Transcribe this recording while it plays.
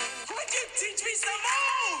Teach me some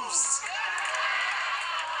moves.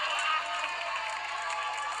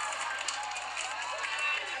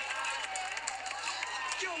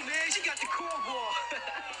 Yo, man, you got the cornball.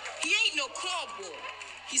 He ain't no cornball.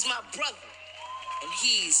 He's my brother, and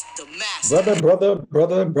he's the master.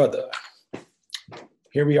 Brother.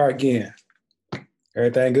 Here we are again.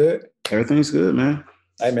 Everything good? Everything's good, man.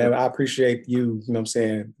 Hey, man, I appreciate you, what I'm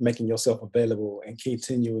saying, making yourself available and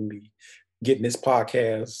continually getting this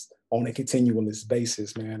podcast on a continuous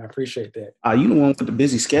basis, man. I appreciate that. You the one with the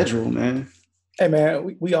busy schedule, man. Hey,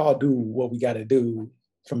 man, we all do what we got to do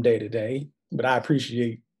from day to day, but I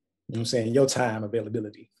appreciate, your time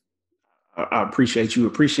availability. I appreciate you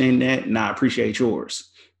appreciating that, and I appreciate yours.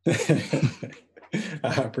 I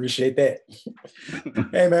appreciate that.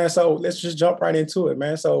 Hey, man, so let's just jump right into it,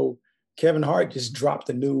 man. So Kevin Hart just dropped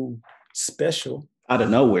a new special. Out of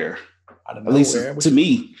nowhere. At least to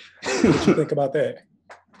me. What you think about that?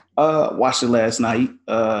 Watched it last night.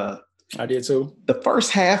 I did too. The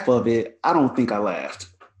first half of it, I don't think I laughed.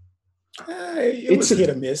 It was hit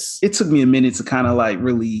or miss. It took me a minute to kind of like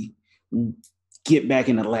really get back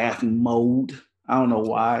in the laughing mode. I don't know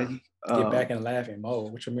why. Get back in laughing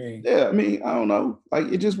mode. What you mean? Yeah, I mean, I don't know.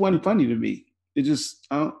 Like, it just wasn't funny to me. It just,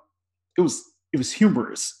 it was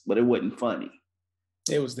humorous, but it wasn't funny.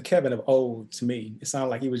 It was the Kevin of old to me. It sounded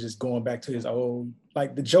like he was just going back to his old.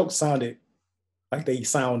 Like the jokes sounded like they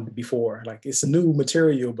sounded before. Like it's a new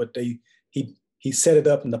material, but he set it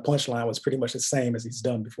up, and the punchline was pretty much the same as he's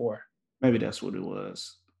done before. Maybe that's what it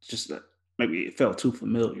was. Just that maybe it felt too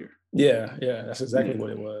familiar. Yeah, that's exactly what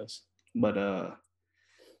it was. But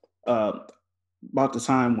about the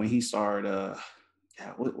time when he started,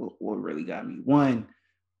 what really got me? One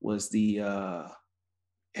was it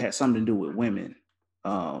had something to do with women.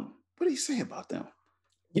 What did he say about them?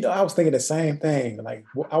 I was thinking the same thing. Like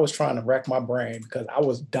I was trying to rack my brain because I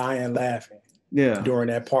was dying laughing. Yeah. During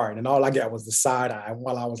that part, and all I got was the side eye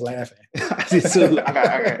while I was laughing. I did too.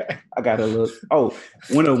 I got to look. Oh,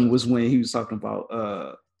 one of them was when he was talking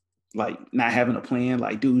about like not having a plan.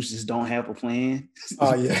 Like dudes just don't have a plan.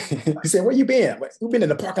 Oh yeah. He said, "Where you been? We've been in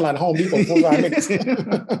the parking lot of Home Depot for 5 minutes."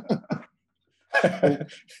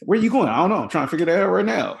 Where you going? I don't know. I'm trying to figure that out right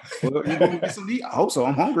now. Well, you going to get something to eat? I hope so.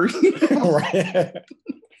 I'm hungry. Right.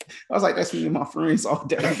 I was like, that's me and my friends all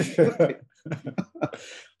day.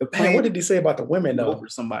 The plan. What did he say about the women though? Over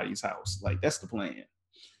somebody's house. Like that's the plan.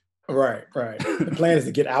 Right. The plan is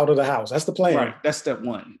to get out of the house. That's the plan. Right. That's step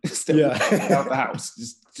one. Get out the house.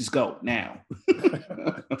 Just go now.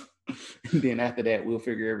 And then after that, we'll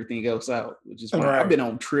figure everything else out. Which is fine. Right. I've been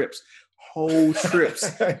on whole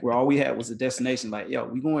trips, where all we had was a destination. Like, yo,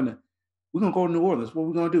 we're gonna go to New Orleans. What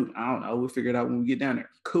we gonna do? I don't know. We'll figure it out when we get down there.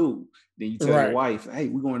 Cool. Then you tell your wife, hey,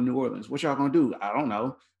 we're going to New Orleans. What y'all gonna do? I don't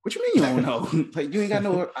know. What you mean you don't know? Like you ain't got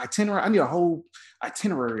no itinerary. I need a whole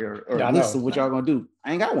itinerary or a list of what y'all gonna do.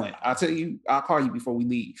 I ain't got one. I'll tell you, I'll call you before we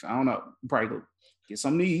leave. I don't know. We'll probably go get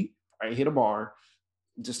something to eat, right? Hit a bar.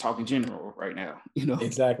 Just talking general right now,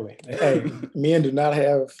 Exactly. Hey, men do not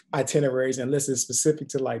have itineraries unless it's specific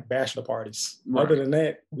to like bachelor parties. Right. Other than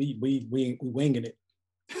that, we winging it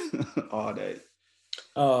all day.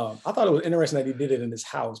 I thought it was interesting that he did it in his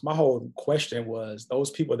house. My whole question was,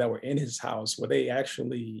 those people that were in his house, were they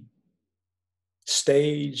actually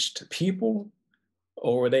staged people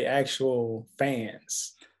or were they actual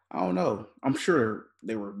fans? I don't know. I'm sure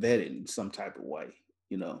they were vetted in some type of way.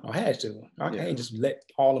 I had to. I can't just let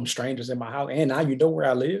all them strangers in my house. And now you know where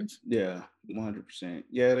I live. Yeah, 100%.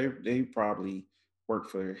 Yeah, they probably work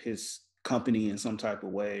for his company in some type of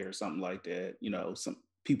way or something like that. Some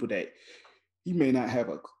people that he may not have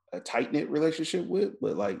a tight-knit relationship with,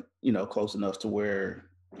 but like, close enough to where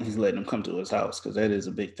he's letting them come to his house, because that is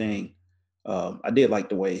a big thing. I did like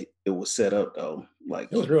the way it was set up though. Like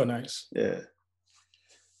it was real nice. Yeah.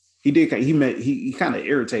 He kind of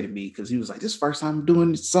irritated me because he was like, this is the first time I'm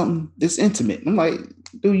doing something this intimate. And I'm like,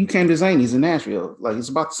 dude, you came to Zanies in Nashville. Like, it's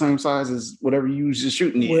about the same size as whatever you was just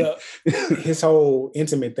shooting in. Well, his whole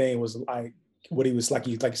intimate thing was like what he was like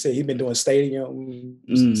you said, he'd been doing stadiums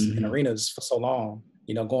and arenas for so long.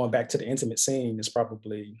 Going back to the intimate scene is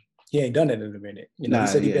probably, he ain't done it in a minute. He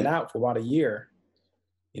said he'd been out for about a year,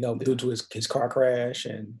 due to his car crash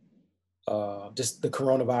and just the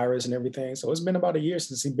coronavirus and everything. So it's been about a year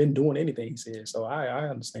since he's been doing anything, he said. So I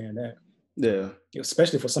understand that. Yeah.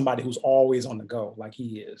 Especially for somebody who's always on the go like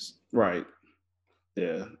he is. Right.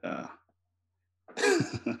 Yeah.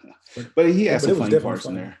 But he had some funny parts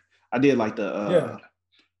in there. I did like the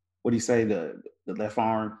what do you say, the left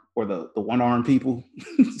arm or the one arm people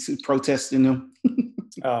protesting them.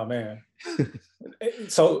 Oh man.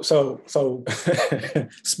 So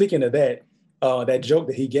speaking of that, that joke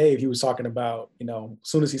that he gave, he was talking about, you know, as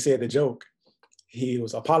soon as he said the joke, he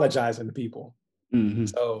was apologizing to people. Mm-hmm.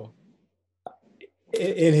 So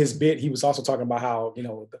in his bit, he was also talking about how, you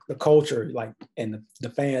know, the culture, like, and the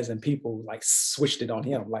fans and people like switched it on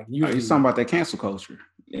him. Like usually, he's talking about that cancel culture.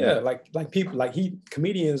 Yeah, like people, like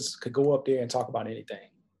comedians could go up there and talk about anything.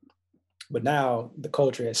 But now the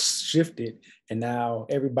culture has shifted, and now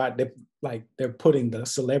everybody, they're putting the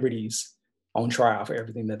celebrities on trial for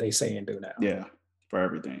everything that they say and do now. Yeah, for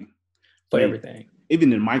everything. Everything.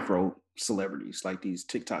 Even in micro celebrities like these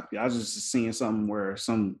TikTok. I was just seeing something where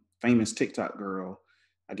some famous TikTok girl,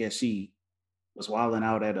 I guess she was wilding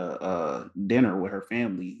out at a dinner with her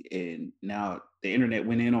family, and now the internet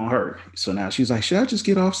went in on her. So now she's like, should I just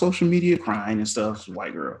get off social media crying and stuff? She's a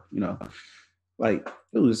white girl, you know. Like,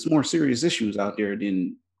 it was more serious issues out there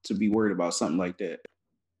than to be worried about something like that.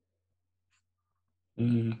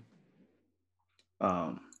 Mm-hmm.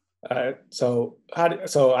 So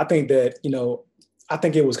I think that, you know, I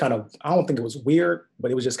think it was kind of, I don't think it was weird, but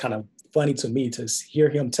it was just kind of funny to me to hear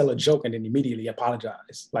him tell a joke and then immediately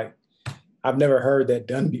apologize. Like, I've never heard that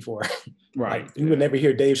done before. Right. Like, you would never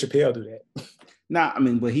hear Dave Chappelle do that. Nah, I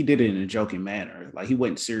mean, but he did it in a joking manner. Like, he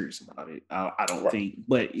wasn't serious about it. I don't think,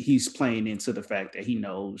 but he's playing into the fact that he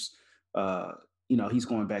knows, you know, he's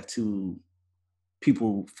going back to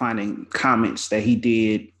people finding comments that he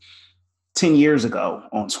did 10 years ago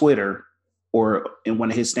on Twitter, or in one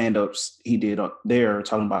of his stand-ups he did up there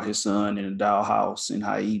talking about his son in a dollhouse and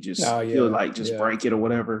how he just feel like just break it or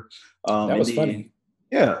whatever. That was funny.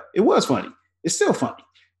 Yeah, it was funny. It's still funny.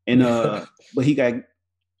 And but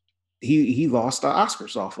he lost the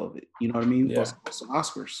Oscars off of it. You know what I mean? Lost some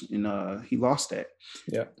Oscars, and he lost that.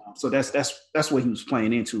 Yeah. So that's what he was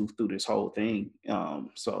playing into through this whole thing.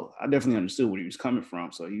 So I definitely understood where he was coming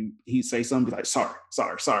from. So he'd say something like, sorry.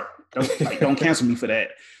 Don't cancel me for that.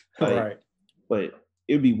 Like, right. But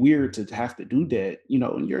it'd be weird to have to do that, you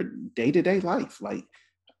know, in your day-to-day life. Like,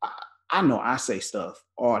 I know I say stuff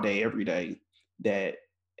all day, every day, that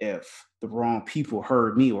if the wrong people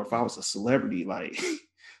heard me, or if I was a celebrity, like,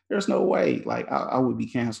 there's no way, like, I would be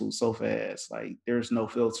canceled so fast. Like, there's no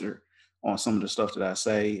filter on some of the stuff that I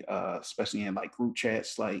say, especially in like group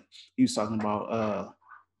chats. Like, he was talking about,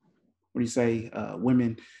 what do you say?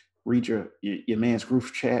 Women read your man's group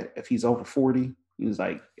chat if he's over 40. He was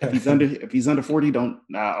like, if he's under 40,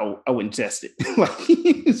 I wouldn't test it. Like,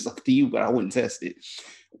 it's up to you, but I wouldn't test it.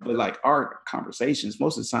 But like, our conversations,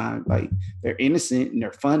 most of the time, like, they're innocent and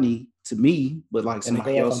they're funny to me, but like,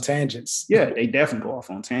 somebody else on tangents. Yeah, they definitely go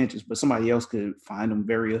off on tangents, but somebody else could find them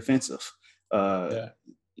very offensive. Oh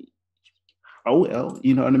well,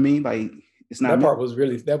 you know what I mean? Like, it's not that part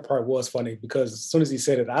was funny, because as soon as he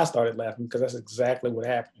said it, I started laughing, because that's exactly what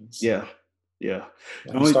happens. Yeah. Like,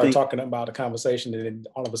 you start talking about a conversation, and then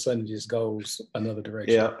all of a sudden it just goes another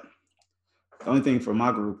direction. Yeah. The only thing for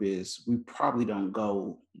my group is we probably don't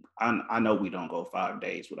go. I know we don't go 5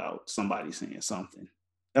 days without somebody saying something.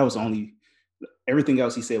 That was only. Everything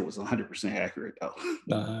else he said was 100% accurate, though.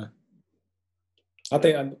 I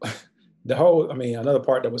think another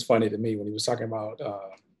part that was funny to me when he was talking about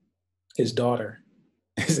his daughter,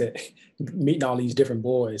 is that meeting all these different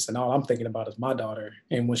boys, and all I'm thinking about is my daughter.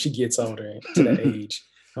 And when she gets older to that age,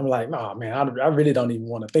 I'm like, oh man, I really don't even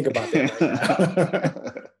want to think about that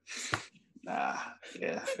right now.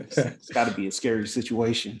 It's got to be a scary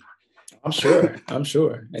situation. I'm sure.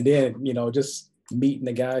 And then, you know, just meeting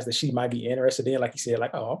the guys that she might be interested in, like he said,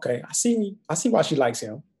 like, oh, okay, I see why she likes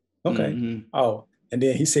him. Okay. Mm-hmm. Oh, and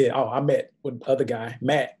then he said, oh, I met with the other guy,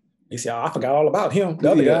 Matt. He said, oh, I forgot all about him,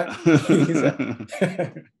 the other guy.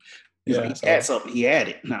 He had something. He had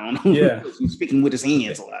it. I don't know. Yeah. He's speaking with his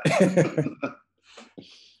hands a lot.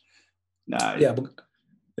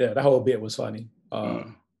 That whole bit was funny.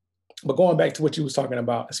 But going back to what you was talking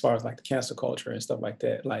about as far as like the cancel culture and stuff like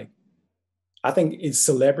that, like, I think it's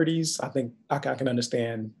celebrities. I think I can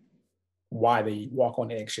understand why they walk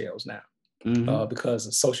on eggshells now, because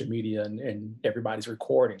of social media and everybody's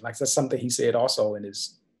recording. Like, that's something he said also in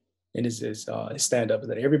his stand-up,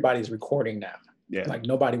 that everybody's recording now. Yeah. Like,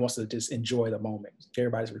 nobody wants to just enjoy the moment.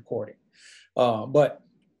 Everybody's recording. But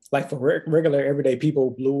like, for regular everyday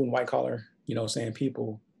people, blue and white collar, you know, saying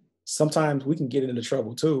people, sometimes we can get into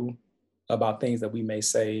trouble too about things that we may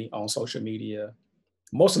say on social media,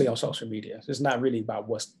 mostly on social media. It's not really about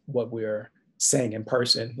what we're saying in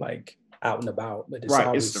person, like out and about, but it's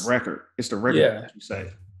always, it's the record. It's the record. Yeah, that you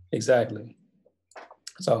say. Exactly.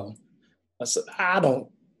 So I don't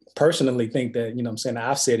personally think that, you know what I'm saying,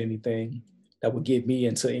 I've said anything that would get me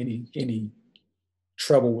into any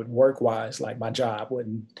trouble with work-wise. Like, my job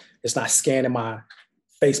it's not scanning my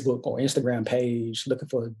Facebook or Instagram page looking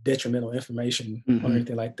for detrimental information or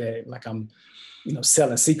anything like that. Like I'm,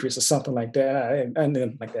 selling secrets or something like that. I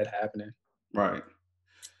didn't like that happening. Right.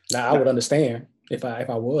 Now I would understand if I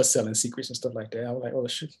was selling secrets and stuff like that. I was like, oh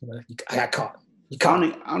shit, I got caught. I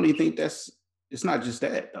don't even think it's not just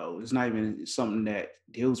that though. It's not even something that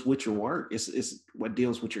deals with your work. It's what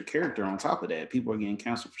deals with your character on top of that. People are getting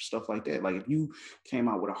canceled for stuff like that. Like if you came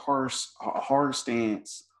out with a hard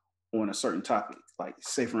stance on a certain topic, like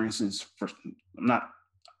say for instance, I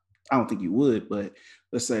don't think you would, but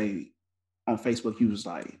let's say on Facebook, you was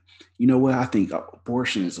like, you know what? I think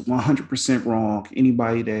abortion is 100% wrong.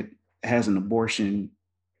 Anybody that has an abortion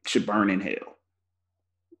should burn in hell.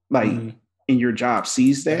 Like, and your job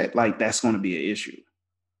sees that, like that's going to be an issue.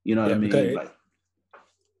 You know what I mean?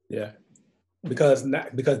 Because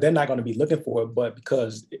they're not going to be looking for it, but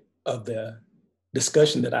because of the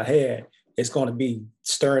discussion that I had, it's going to be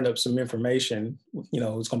stirring up some information.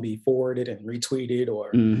 It's going to be forwarded and retweeted or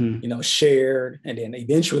shared, and then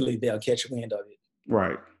eventually they'll catch wind of it.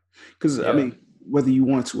 Right, because I mean, whether you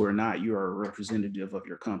want to or not, you are a representative of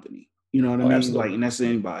your company. You know what I mean? Absolutely. Like, and that's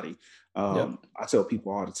anybody. I tell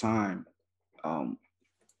people all the time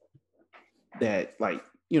that, like,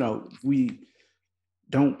 we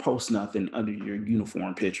don't post nothing under your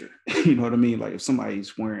uniform picture. You know what I mean? Like if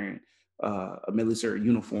somebody's wearing a military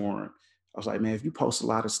uniform, I was like, man, if you post a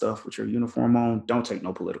lot of stuff with your uniform on, don't take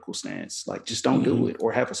no political stance. Like just don't do it,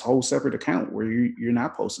 or have a whole separate account where you're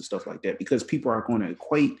not posting stuff like that, because people are going to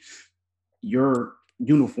equate your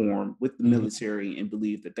uniform with the military and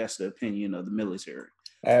believe that that's the opinion of the military.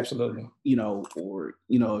 Absolutely. Or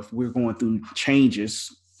if we're going through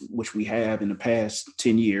changes, which we have in the past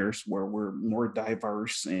 10 years, where we're more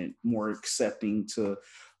diverse and more accepting to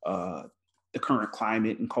the current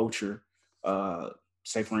climate and culture,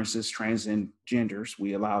 say for instance, transgenders,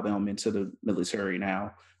 we allow them into the military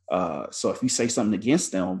now. So if you say something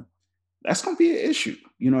against them, that's going to be an issue.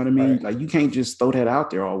 You know what I mean? Right. Like you can't just throw that out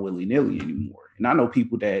there all willy-nilly anymore. And I know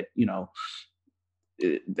people that,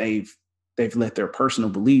 they've let their personal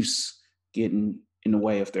beliefs get in the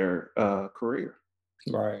way of their career.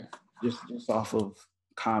 Right. Just off of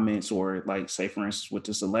comments, or like say for instance with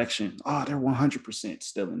this election, they're 100%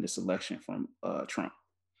 still in this election from Trump.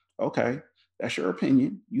 Okay, that's your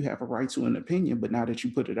opinion. You have a right to an opinion, but now that you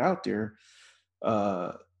put it out there,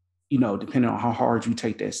 depending on how hard you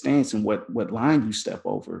take that stance and what line you step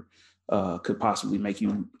over, could possibly make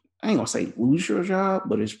you, I ain't gonna say lose your job,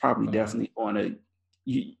 but it's probably definitely going to,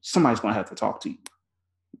 somebody's gonna have to talk to you.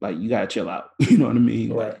 Like you gotta chill out. You know what I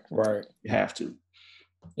mean? Right. You have to.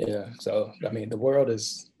 Yeah. So I mean, the world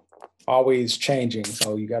is always changing,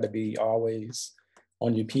 so you got to be always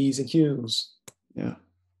on your P's and Q's. Yeah,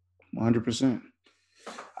 100%.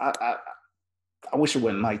 I wish it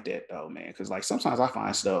wasn't like that though, man. Because like sometimes I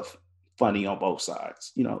find stuff funny on both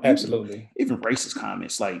sides. Absolutely. Even racist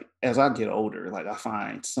comments. Like as I get older, like I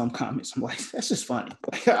find some comments, I'm like, that's just funny.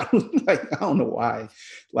 I don't know why.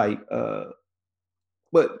 But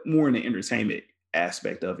more in the entertainment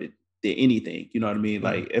aspect of it than anything. You know what I mean?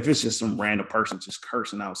 Like if it's just some random person just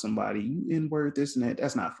cursing out somebody, you N-word this and that,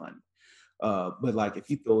 that's not funny. But like if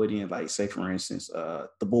you throw it in, like say for instance,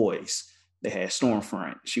 The Boys, they had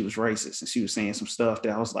Stormfront. She was racist and she was saying some stuff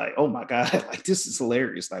that I was like, oh my God, like this is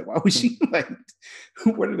hilarious. Like why would she like?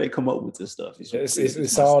 Where did they come up with this stuff? It's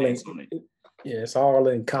all in. It's all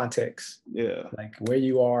in context. Yeah, like where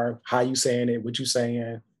you are, how you saying it, what you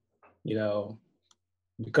saying.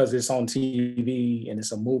 Because it's on TV and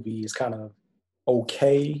it's a movie, it's kind of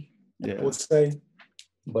okay, I would say.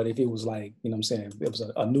 But if it was like, it was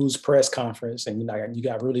a news press conference and you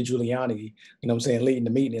got Rudy Giuliani, leading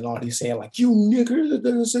the meeting and all he's saying like, you nigger,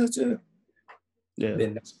 then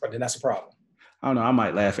that's a problem. I don't know, I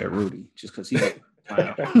might laugh at Rudy just because he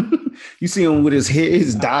you see him with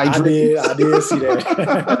his dye drip. I did see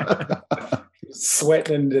that.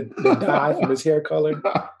 Sweating the dye from his hair color.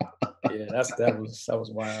 Yeah, that was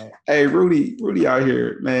wild. Hey, Rudy out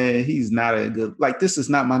here, man, he's not a good, like, this is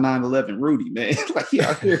not my 9/11 Rudy, man. Like, he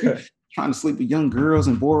out here trying to sleep with young girls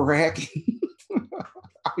in Borac.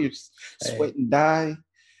 Out here sweating dye.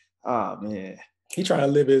 Oh, man. He trying to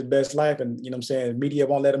live his best life, and, media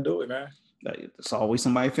won't let him do it, man. Like, there's always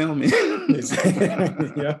somebody filming.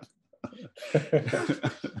 Yeah.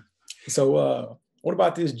 So, what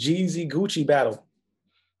about this Jeezy Gucci battle?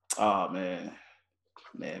 Oh, man.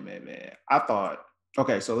 I thought,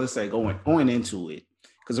 okay, so let's say going into it,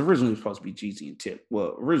 because originally it was supposed to be Jeezy and Tip.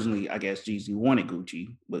 Well, originally, I guess Jeezy wanted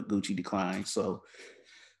Gucci, but Gucci declined. So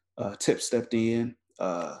Tip stepped in.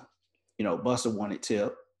 Busta wanted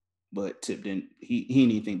Tip, but Tip didn't. He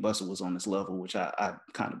didn't think Busta was on this level, which I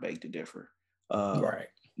kind of beg to differ. Right.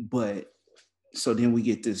 But so then we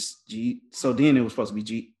get this so then it was supposed to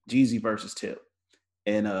be Jeezy versus Tip.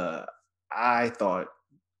 And I thought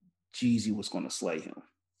Jeezy was going to slay him.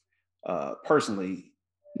 Personally,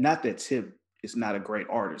 not that Tip is not a great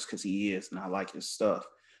artist, because he is, and I like his stuff.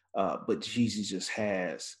 But Jeezy just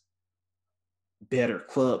has better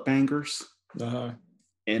club bangers.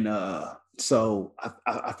 And so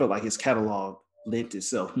I felt like his catalog lent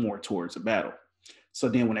itself more towards a battle. So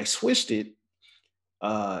then when they switched it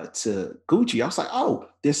to Gucci, I was like, oh,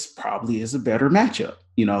 this probably is a better matchup,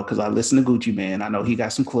 because I listen to Gucci Mane. I know he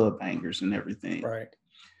got some club bangers and everything. Right.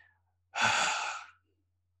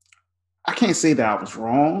 I can't say that I was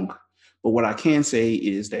wrong, but what I can say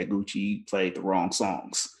is that Gucci played the wrong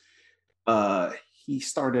songs. He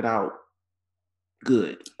started out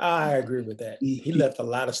good. I agree with that. He left a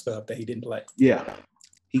lot of stuff that he didn't play. Yeah.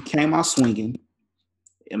 He came out swinging.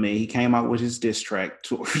 I mean, he came out with his diss track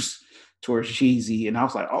towards Jeezy, and I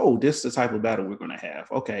was like, oh, this is the type of battle we're going to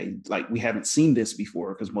have. Okay, like we haven't seen this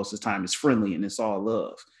before, because most of the time it's friendly and it's all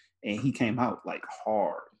love. And he came out like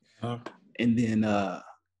hard. And then I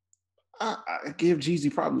give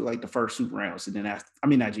Jeezy probably like the first 2 rounds, and then after, I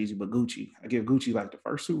mean, not Jeezy, but Gucci. I give Gucci like the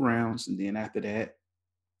first 2 rounds, and then after that,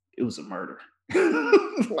 it was a murder.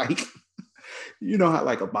 Like, you know how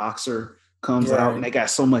like a boxer comes out and they got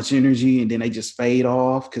so much energy, and then they just fade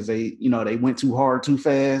off because they went too hard too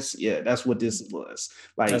fast. Yeah, that's what this was.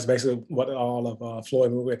 Like, that's basically what all of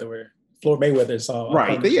Floyd Mayweather saw.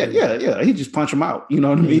 Right. Yeah. He just punch him out. You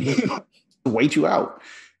know what I mean? Wait you out,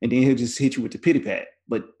 and then he'll just hit you with the pity pat.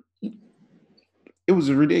 But it was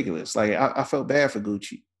ridiculous. Like I felt bad for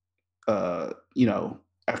Gucci.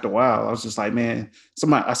 After a while, I was just like, man,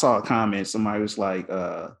 I saw a comment. Somebody was like,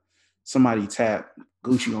 somebody tapped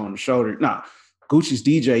Gucci on the shoulder. Nah, Gucci's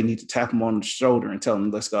DJ need to tap him on the shoulder and tell him,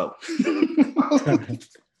 let's go. Man,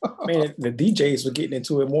 the DJs were getting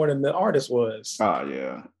into it more than the artist was. Oh,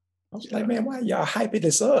 yeah. I was like, man, why y'all hyping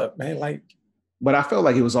this up, man? Like, but I felt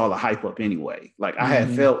like it was all a hype up anyway. Like, I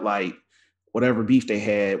had felt like whatever beef they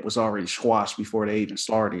had was already squashed before they even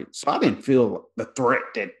started. So I didn't feel the threat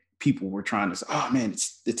that people were trying to say, oh man,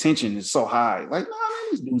 the tension is so high. Like, no,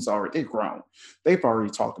 man, these dudes they're grown. They've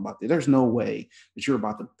already talked about this. There's no way that you're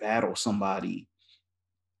about to battle somebody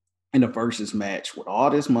in a versus match with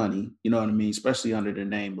all this money, you know what I mean? Especially under the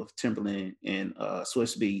name of Timberland and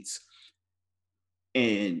Swizz Beatz,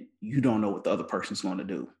 and you don't know what the other person's going to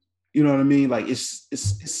do. You know what I mean? Like,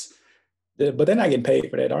 it's. But they're not getting paid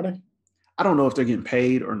for that, are they? I don't know if they're getting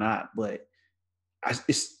paid or not, but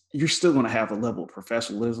you're still going to have a level of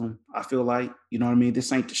professionalism, I feel like. You know what I mean?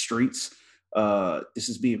 This ain't the streets. This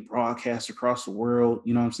is being broadcast across the world.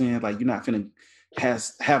 You know what I'm saying? Like, you're not going to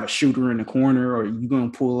have a shooter in the corner, or you're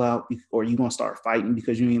going to pull out, or you're going to start fighting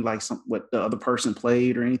because you ain't like what the other person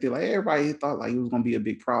played or anything. Like, everybody thought like it was going to be a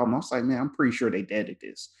big problem. I was like, man, I'm pretty sure they deaded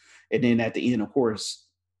this. And then at the end, of course,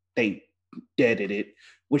 they deaded it,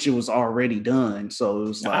 which it was already done. So it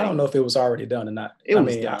was like, I don't know if it was already done or not. It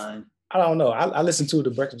was done. I don't know. I listened to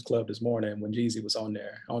the Breakfast Club this morning when Jeezy was on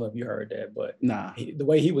there. I don't know if you heard that, but the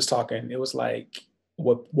way he was talking, it was like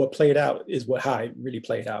what played out is how it really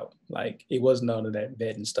played out. Like, it was none of that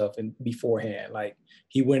vetting stuff and beforehand. Like,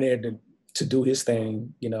 he went there to do his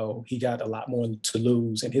thing. He got a lot more to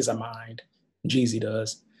lose in his mind. Jeezy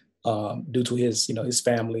does, due to his his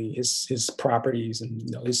family, his properties,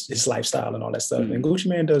 and his lifestyle and all that stuff. And Gucci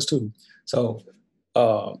Mane does too. So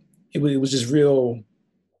it was just real.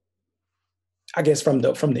 I guess from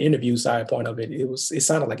the interview side point of it, it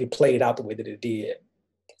sounded like it played out the way that it did.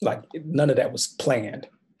 Like, none of that was planned.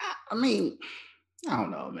 I mean, I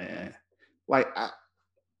don't know, man. Like,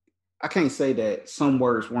 I can't say that some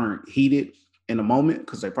words weren't heated in the moment,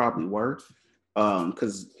 because they probably were.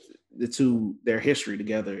 Because their history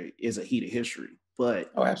together is a heated history.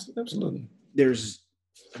 But absolutely. There's,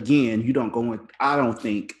 again, you don't go in. I don't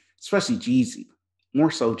think, especially Jeezy, more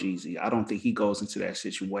so Jeezy, I don't think he goes into that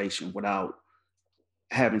situation without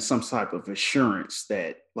having some type of assurance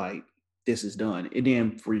that like this is done. And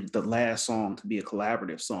then for the last song to be a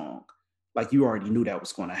collaborative song, like, you already knew that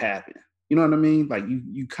was going to happen. You know what I mean? Like,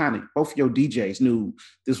 you kind of, both of your DJs knew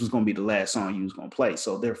this was going to be the last song you was going to play.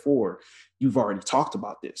 So therefore, you've already talked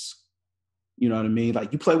about this. You know what I mean?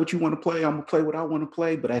 Like, you play what you want to play, I'm going to play what I want to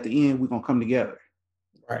play, but at the end, we're going to come together.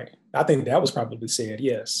 Right. I think that was probably said,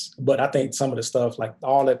 yes. But I think some of the stuff, like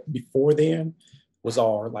all that before then, was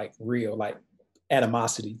all like real, like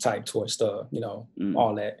animosity type towards stuff,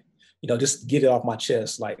 all that, just get it off my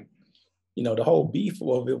chest. Like, the whole beef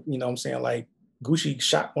of it, what I'm saying? Like, Gucci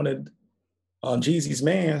shot one of Jeezy's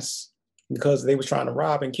mans because they was trying to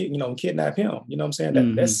rob and kidnap him. You know what I'm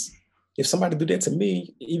saying? That's if somebody do that to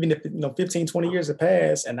me, even if 15, 20 years have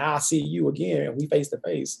passed and I see you again and we face to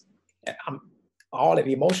face, all that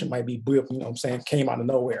emotion might be built, you know what I'm saying, came out of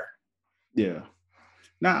nowhere. Yeah.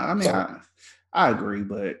 Nah, I mean, I agree,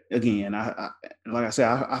 but again, I like I said,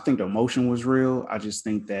 I think the emotion was real. I just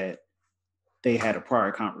think that they had a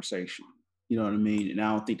prior conversation. You know what I mean? And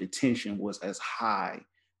I don't think the tension was as high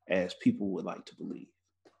as people would like to believe.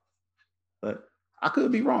 But I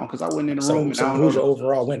could be wrong because I wasn't in the room. So who's your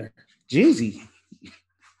overall winner? Jeezy.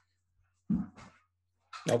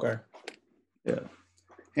 Okay. Yeah.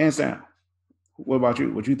 Hands down. What about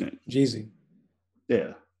you? What you think? Jeezy.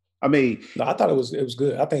 Yeah. I mean, no, I thought it was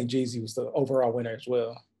good. I think Jeezy was the overall winner as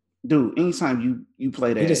well. Dude, anytime you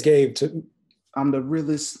play that, he just gave to. I'm the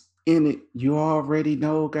realest in it. You already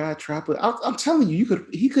know, God Trapper. I'm telling you,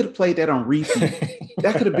 he could have played that on repeat.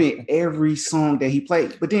 That could have been every song that he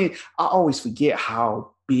played. But then I always forget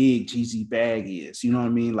how big Jeezy Bag is. You know what I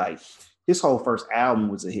mean? Like his whole first album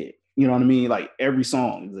was a hit. You know what I mean? Like every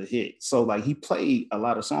song is a hit. So like he played a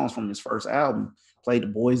lot of songs from his first album. Played The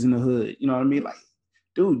Boys in the Hood. You know what I mean? Like,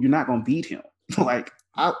 dude, you're not gonna beat him. Like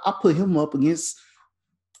I put him up against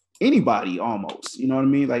anybody almost. You know what I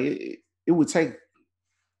mean? Like it would take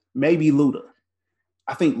maybe Luda.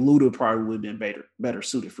 I think Luda probably would have been better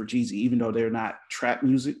suited for Jeezy, even though they're not trap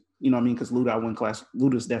music. You know what I mean? Because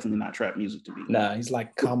Luda's definitely not trap music to me. Nah, he's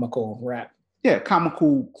like comical rap. Yeah,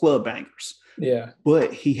 comical club bangers. Yeah.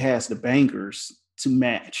 But he has the bangers to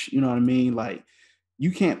match. You know what I mean? Like,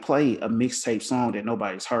 you can't play a mixtape song that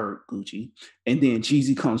nobody's heard, Gucci, and then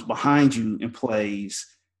Jeezy comes behind you and plays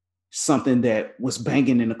something that was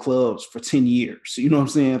banging in the clubs for 10 years. You know what I'm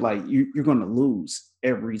saying? Like, you're going to lose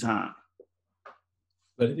every time.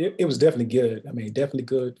 But it was definitely good. I mean, definitely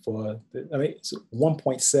good it's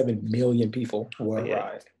 1.7 million people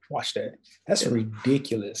worldwide watch that. That's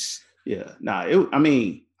ridiculous. Yeah. Nah,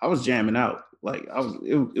 I was jamming out. Like,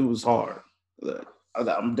 it was hard.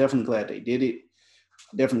 I'm definitely glad they did it.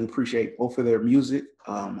 Definitely appreciate both of their music.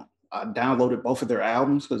 I downloaded both of their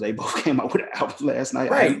albums because they both came out with an album last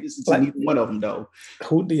night. Right. I didn't listen to neither one of them though.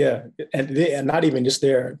 And not even just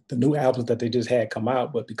the new albums that they just had come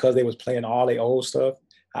out, but because they was playing all their old stuff,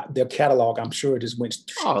 their catalog, I'm sure, just went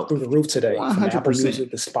through the roof today. 100%. From Apple Music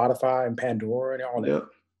to Spotify and Pandora and all that. Yep.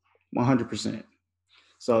 100%.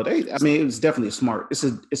 So it was definitely it's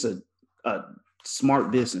a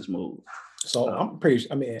smart business move. So I'm pretty.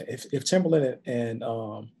 I mean, if Timbaland and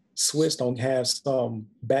Swizz don't have some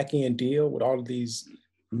back end deal with all of these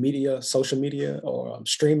social media or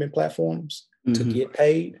streaming platforms to get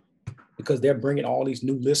paid, because they're bringing all these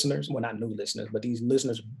new listeners, well, not new listeners, but these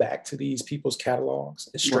listeners back to these people's catalogs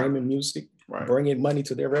and streaming music, bringing money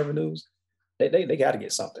to their revenues. They got to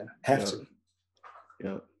get something. Have to.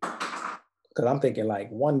 Yeah. Because I'm thinking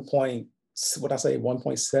like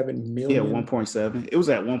 1.7 million. Yeah, 1.7. It was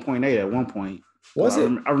at 1.8 at one point. Was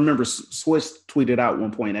it? I remember Swizz tweeted out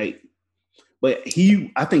 1.8, but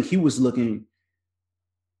I think he was looking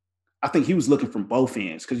from both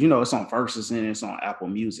ends, because it's on Versus and it's on Apple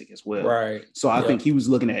Music as well. Right. So I think he was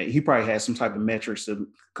looking at. He probably had some type of metrics to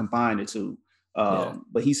combine the two.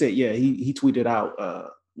 But he said, he tweeted out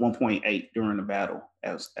 1.8 during the battle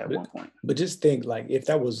at one point. But just think, like, if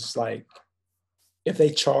that was like, if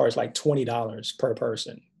they charge like $20 per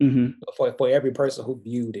person for every person who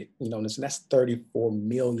viewed it, that's $34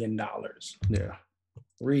 million. Yeah.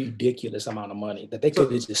 Ridiculous amount of money that they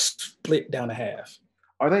could have just split down to half.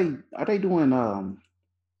 Are they doing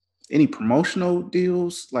any promotional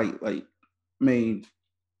deals? Like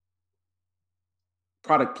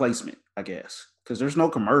product placement, I guess, because there's no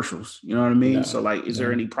commercials. You know what I mean? No, so like, is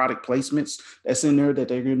there any product placements that's in there that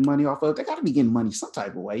they're getting money off of? They got to be getting money some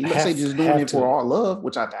type of way. Unless they just doing it for all love,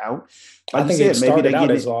 which I doubt. Like I think it started out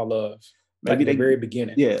as all love. Maybe the very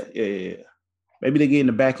beginning. Yeah. Maybe they get in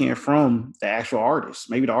the back end from the actual artists.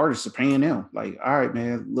 Maybe the artists are paying them. Like, all right,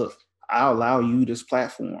 man, look, I'll allow you this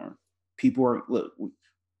platform. You're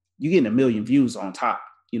getting 1 million views on top.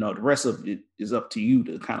 The rest of it is up to you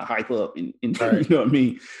to kind of hype up and right. You know what I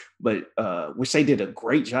mean? But which they did a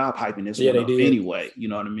great job hyping this one up anyway. You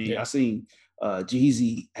know what I mean? Yeah. I seen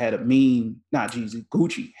Jeezy had a meme, not Jeezy,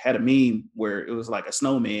 Gucci had a meme where it was like a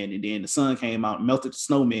snowman, and then the sun came out and melted the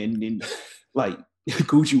snowman, and then like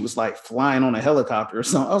Gucci was like flying on a helicopter or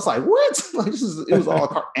something. I was like, what? Like, it was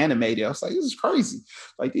all animated. I was like, this is crazy.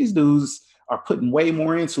 Like, these dudes are putting way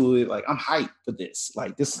more into it. Like, I'm hyped for this.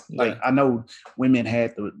 Like, this, like, I know women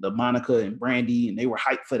had the Monica and Brandy, and they were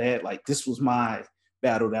hyped for that. Like, this was my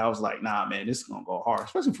battle that I was like, nah, man, this is gonna go hard,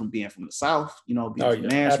 especially from being from the South, being from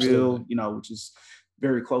Nashville, absolutely. Which is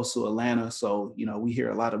very close to Atlanta. So, we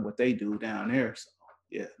hear a lot of what they do down there. So,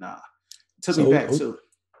 yeah, nah. It took me back too.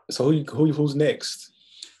 So who's next?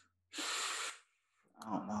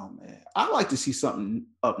 I don't know, man. I like to see something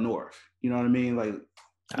up north. You know what I mean? Like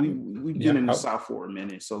we've been in the South for a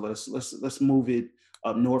minute, so let's move it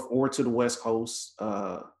up north or to the West Coast.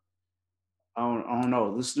 I don't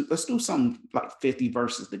know. Let's do something like 50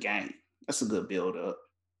 versus the Game. That's a good build up.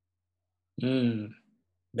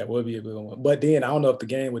 That would be a good one. But then I don't know if the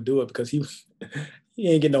Game would do it because he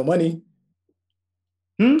ain't getting no money.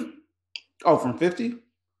 Oh, from 50?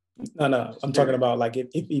 No. I'm talking about like if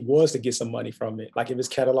he was to get some money from it, like if his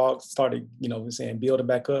catalog started, saying building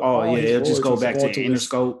back up. Oh yeah, it'll just go back to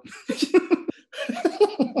Interscope.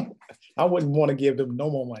 I wouldn't want to give them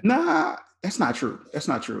no more money. Nah, that's not true. That's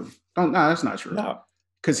not true. That's not true. No,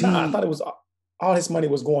 because I thought it was all his money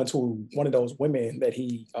was going to one of those women that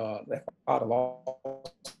he that out of law.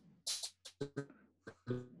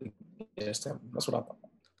 Yes, that's what I thought.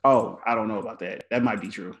 Oh, I don't know about that. That might be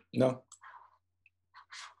true. No.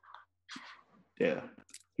 Yeah,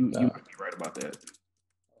 you might be right about that.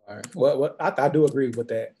 All right. Well, I do agree with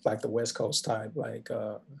that. Like the West Coast type, like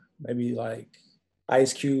maybe like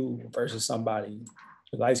Ice Cube versus somebody.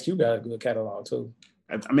 Because Ice Cube got a good catalog too.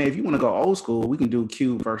 I mean, if you want to go old school, we can do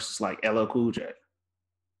Cube versus like LL Cool J.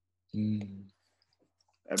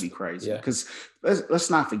 That'd be crazy. Because let's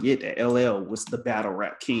not forget that LL was the battle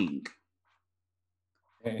rap king.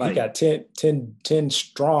 And he got 10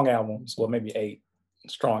 strong albums. Well, maybe 8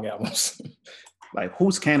 strong albums. Like,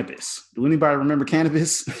 who's Cannabis? Do anybody remember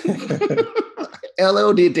Cannabis?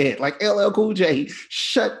 LL did that. Like, LL Cool J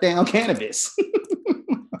shut down Cannabis.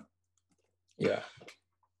 Yeah.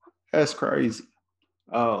 That's crazy.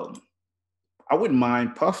 I wouldn't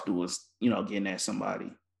mind Puff doing, getting at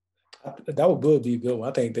somebody. That would be a good one.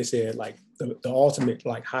 I think they said like the ultimate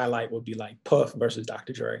like highlight would be like Puff versus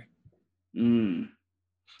Dr. Dre.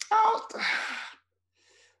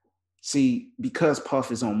 See, because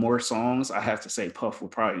Puff is on more songs, I have to say Puff would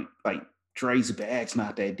probably, like, Dre's bag's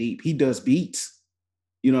not that deep. He does beats.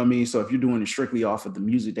 You know what I mean? So if you're doing it strictly off of the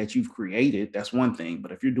music that you've created, that's one thing.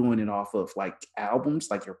 But if you're doing it off of like albums,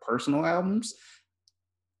 like your personal albums,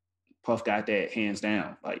 Puff got that hands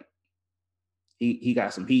down. Like he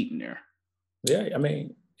got some heat in there. Yeah, I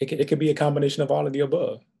mean, it could be a combination of all of the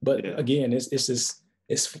above. But again, it's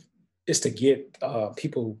to get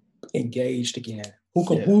people engaged again.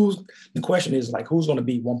 Who's the question is like who's going to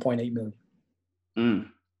beat 1.8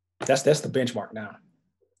 million? That's the benchmark now.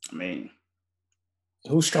 I mean,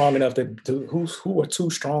 who's strong enough who are two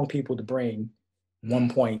strong people to bring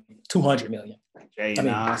 200 million? Jay and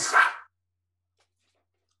Nas.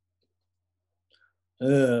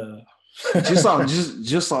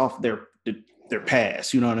 just off their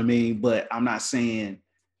past, you know what I mean? But I'm not saying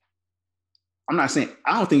I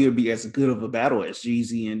don't think it would be as good of a battle as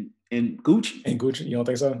Jeezy and Gucci. And Gucci, you don't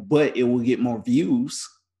think so? But it will get more views.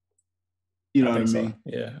 You know what I mean? So.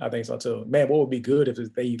 Yeah, I think so too. Man, what would be good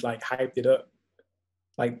if they like hyped it up,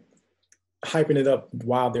 like hyping it up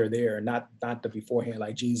while they're there, not the beforehand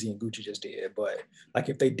like Jeezy and Gucci just did. But like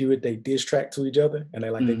if they do it, they diss track to each other and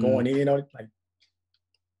they're going in on it. Like,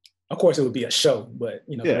 of course, it would be a show, but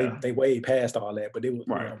they way past all that. But it was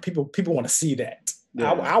people want to see that.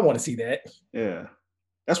 Yeah. I want to see that. Yeah.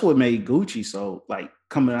 That's what made Gucci so like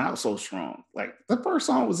coming out so strong. Like the first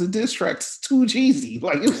song was a diss track to Jeezy.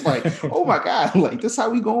 Like it was like, oh my God, like this how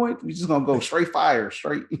we going? We just gonna go straight fire,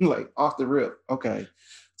 straight like off the rip. Okay.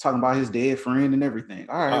 Talking about his dead friend and everything.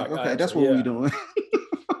 All right, okay, that's what we doing.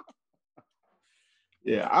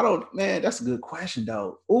 Yeah, that's a good question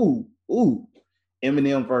though. Ooh.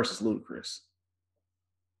 Eminem versus Ludacris.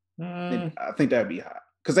 I think that'd be hot.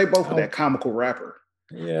 Because they both are that comical rapper.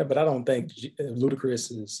 Yeah, but I don't think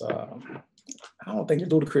Ludacris is. I don't think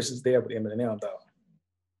Ludacris is there with Eminem though.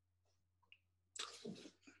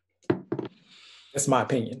 That's my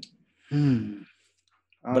opinion.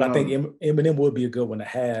 I think Eminem would be a good one to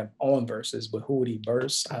have on verses, but who would he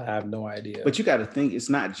verse? I have no idea. But you got to think it's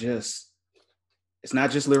not just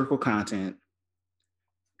lyrical content.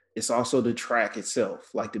 It's also the track itself,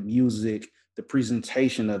 like the music, the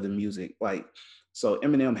presentation of the music. Like, so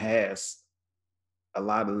Eminem has a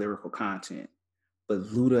lot of lyrical content, but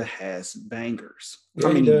Luda has bangers.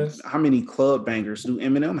 Yeah, how many club bangers do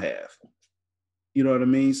Eminem have? You know what I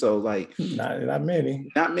mean? So like, not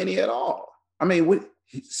many. Not many at all. I mean,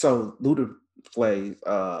 so Luda plays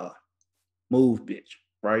 "Move, Bitch,"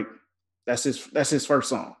 right? That's his first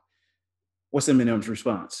song. What's Eminem's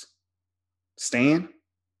response? Stan?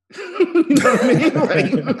 You know what I mean?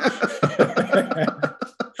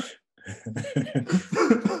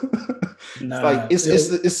 Like,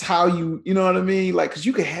 it's how you know what I mean? Like, because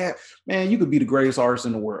you could be the greatest artist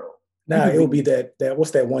in the world. It would be that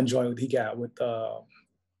what's that one joint he got with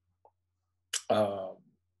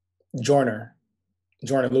Joyner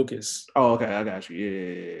Lucas. Oh, okay, I got you.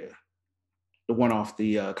 Yeah. The one off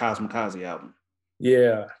the Cosmikaze album.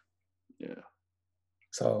 Yeah. Yeah.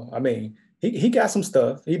 So I mean, he got some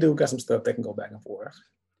stuff. He got some stuff that can go back and forth.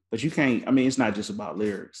 But you can't. I mean, it's not just about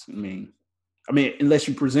lyrics. I mean, unless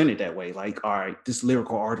you present it that way, like, all right, this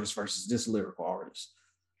lyrical artist versus this lyrical artist.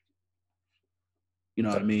 You know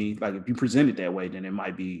what I mean? Like, if you present it that way, then it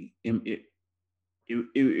might be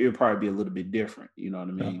it'll probably be a little bit different. You know what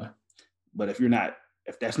I mean? But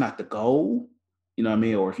if that's not the goal, you know what I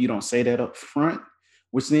mean, or if you don't say that up front,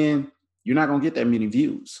 which then you're not gonna get that many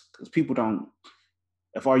views because people don't.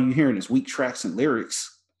 If all you hearing is weak tracks and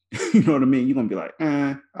lyrics, you know what I mean, you're gonna be like,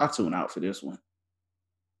 I'll tune out for this one.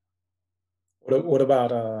 What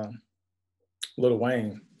about Lil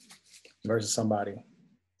Wayne versus somebody?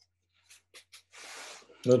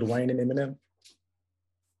 Lil Wayne and Eminem?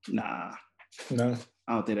 Nah. No.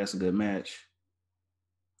 I don't think that's a good match.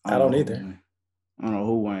 I don't either. I don't know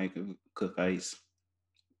who Wayne could face.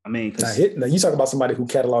 I mean, now you talk about somebody who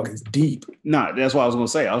catalog is deep. Nah, that's what I was gonna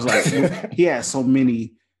say. I was like, he has so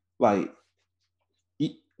many, like,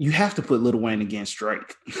 you have to put Lil Wayne against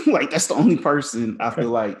Drake. Like, that's the only person I feel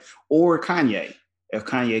like, or Kanye, if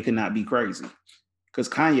Kanye could not be crazy. Because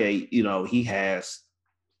Kanye, you know, he has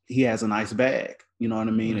a nice bag. You know what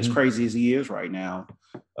I mean? Mm-hmm. As crazy as he is right now,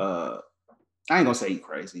 I ain't gonna say he's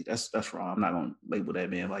crazy. That's wrong. I'm not gonna label that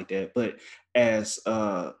man like that. But as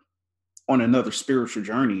on another spiritual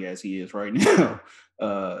journey as he is right now,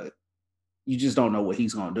 you just don't know what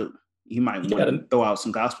he's gonna do. He might want to throw out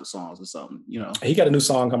some gospel songs or something, you know. He got a new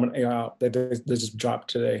song coming out that just dropped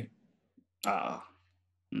today. I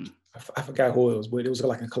forgot who it was, but it was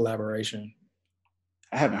like a collaboration.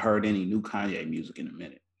 I haven't heard any new Kanye music in a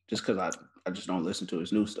minute, just because I just don't listen to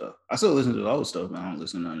his new stuff. I still listen to the old stuff, but I don't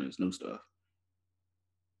listen to none of his new stuff.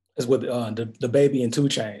 It's with the Baby and 2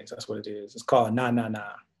 Chainz. That's what it is. It's called Nah Nah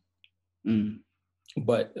Nah. Mm.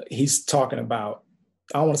 But he's talking about,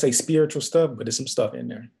 I don't want to say spiritual stuff, but there's some stuff in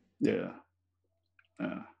there. Yeah.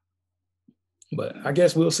 But I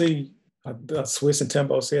guess we'll see. Swiss and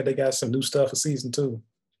Tempo said they got some new stuff for season 2.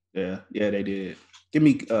 Yeah, they did. Give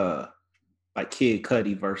me like Kid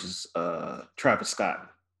Cudi versus Travis Scott.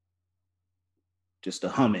 Just the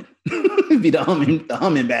humming. Be the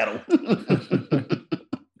humming battle.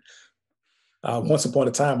 Once upon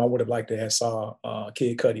a time, I would have liked to have saw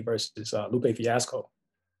Kid Cudi versus Lupe Fiasco.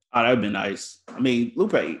 Oh, that'd been nice. I mean,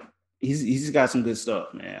 Lupe, he's got some good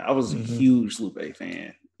stuff, man. I was a huge Lupe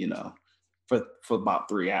fan, you know, for about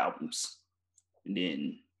 3 albums, and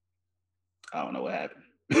then I don't know what happened.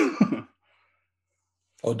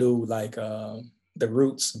 Or do like the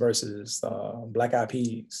Roots versus Black Eyed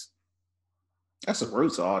Peas. That's the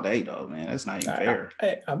Roots all day, though, man. That's not even fair.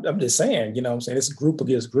 I'm just saying, you know what I'm saying? It's group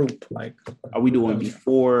against group. Like, are we doing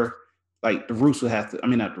before? Like, the Roots would have to, I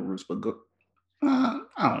mean, not the Roots, but I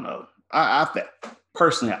don't know. I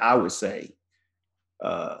personally, I would say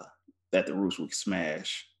that the Roots would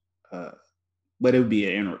smash. But it would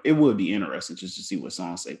be interesting just to see what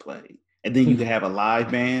songs they played. And then you could have a live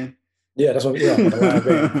band. Yeah, that's what. Yeah, a live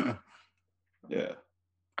band. Yeah.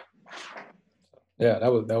 Yeah,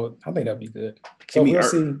 that would. I think that'd be good. So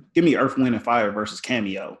give me Earth, Wind, and Fire versus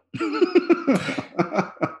Cameo.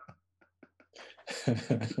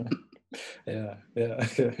 Yeah.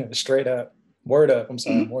 Straight up. Word up. I'm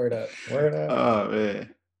sorry. Word up. Oh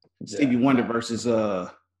man. Stevie Wonder versus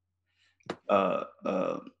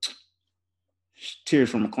Tears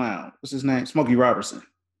from a Clown. What's his name? Smokey Robertson.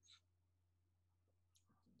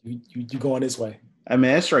 You going this way? I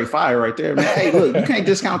mean, that's straight fire right there, man. Hey, look, you can't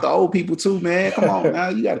discount the old people too, man. Come on now.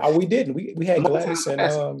 You got we didn't. We had Gladys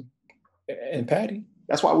and Patty.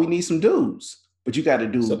 That's why we need some dudes. But you got to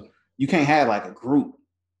do. You can't have like a group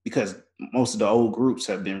because most of the old groups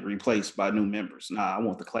have been replaced by new members. Nah, I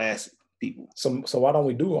want the classic people. So why don't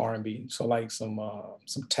we do R&B? So like some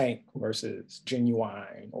Tank versus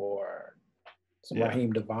Genuine, or some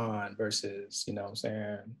Raheem Devon versus, you know what I'm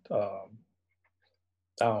saying?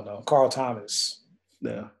 I don't know, Carl Thomas.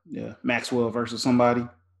 Yeah. Maxwell versus somebody.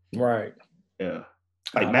 Right. Yeah.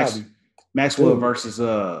 Like Maxwell versus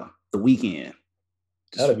The Weeknd.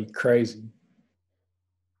 That'd be crazy.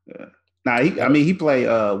 Yeah. Nah, he played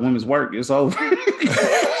Women's Work. It's over.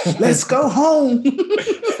 Let's go home.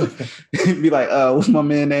 Be like, what's my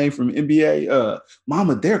man name from NBA?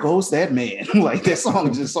 Mama, there goes that man. Like, that song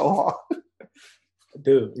is just so hard.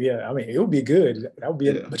 Dude, yeah. I mean, it would be good. That would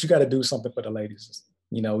be but you got to do something for the ladies.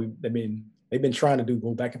 You know, they've been trying to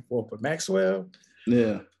go back and forth, but Maxwell,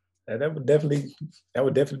 yeah, that would definitely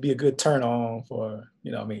be a good turn on for,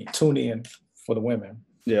 you know, tune in for the women.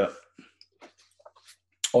 Yeah.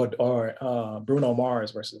 or Bruno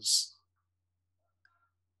Mars versus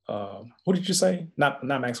who did you say? Not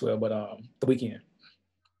Maxwell, but The Weeknd.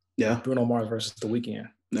 Yeah, Bruno Mars versus The Weeknd.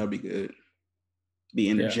 That'd be good. Be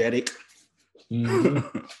energetic. Yeah.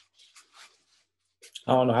 Mm-hmm.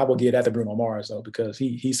 I don't know. I would give that to Bruno Mars though, because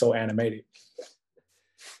he's so animated.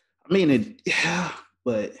 I mean, yeah,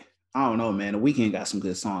 but I don't know, man. The Weeknd got some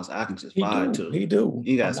good songs I can just vibe to. He do.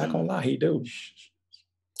 He got I'm not gonna lie, he do.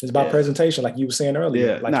 It's about presentation, like you were saying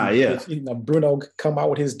earlier. Yeah, like Bruno come out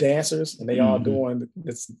with his dancers and they all doing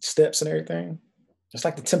the steps and everything. It's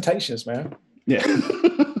like the Temptations, man. Yeah.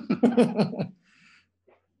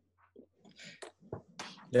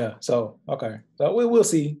 Yeah. So okay. So we'll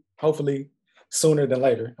see. Hopefully sooner than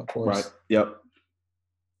later, of course. Right. Yep.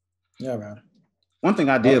 Yeah, man. One thing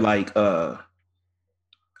I did like, I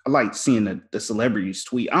like seeing the celebrities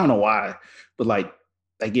tweet. I don't know why, but like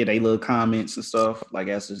they get a little comments and stuff like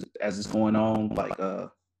as it's going on. Like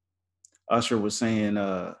Usher was saying,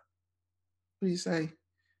 what did he say?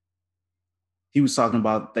 He was talking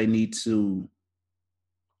about they need to.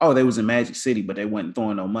 Oh, they was in Magic City, but they wasn't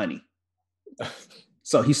throwing no money.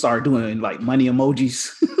 So he started doing like money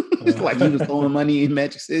emojis. Like he was throwing money in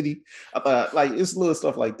Magic City. I thought like it's little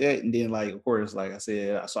stuff like that. And then like, of course, like I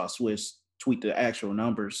said, I saw Swiss tweet the actual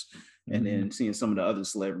numbers and then seeing some of the other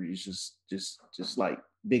celebrities just like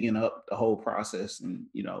bigging up the whole process and,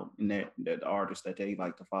 you know, and that the artists that they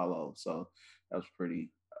like to follow. So that was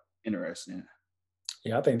pretty interesting.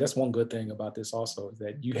 Yeah, I think that's one good thing about this also is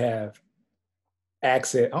that you have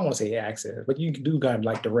access. I don't want to say access, but you do kind of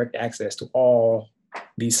like direct access to all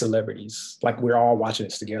these celebrities. Like we're all watching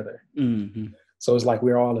this together. Mm-hmm. So it's like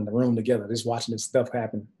we're all in the room together, just watching this stuff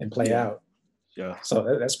happen and play out. Yeah.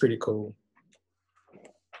 So that's pretty cool.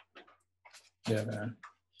 Yeah, man.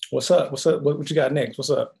 What's up? What you got next?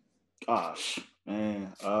 What's up? Gosh,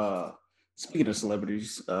 man. Speaking of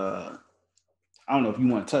celebrities, I don't know if you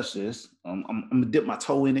want to touch this. I'm gonna dip my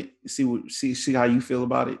toe in it and see how you feel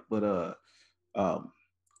about it. But I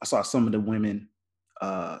saw some of the women,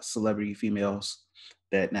 celebrity females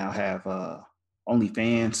that now have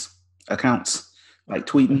OnlyFans accounts, like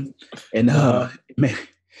tweeting, and it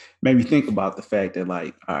made me think about the fact that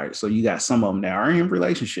like, all right, so you got some of them that are in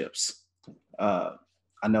relationships.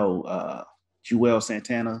 I know Juelz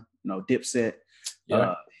Santana, you know, Dipset,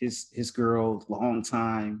 his girl, long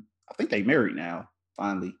time. I think they married now,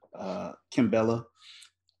 finally. Kim Bella,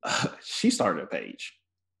 she started a page.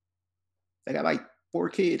 They got like 4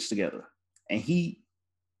 kids together, and he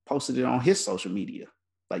posted it on his social media.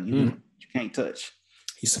 Like you can't touch.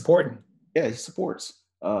 He's supporting. Yeah, he supports.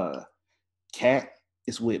 Kat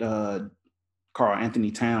is with Karl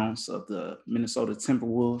Anthony Towns of the Minnesota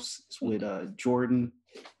Timberwolves. It's with Jordan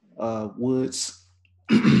Woods.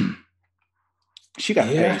 She got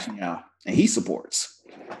a page now, and he supports.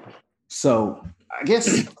 So I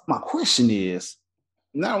guess my question is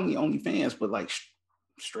not only OnlyFans, but like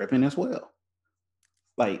stripping as well.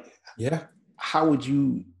 Like, how would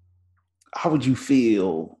you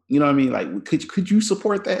feel? You know what I mean? Like, could you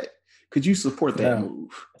support that? Could you support that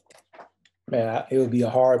move? Man, it would be a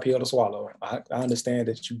hard pill to swallow. I understand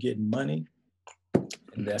that you get money,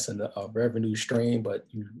 and that's a revenue stream, but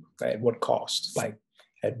at what cost? Like,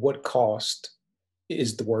 at what cost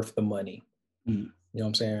is the worth the money? You know what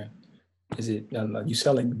I'm saying? Is it you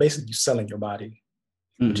selling your body,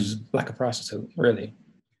 which is like a prostitute, really?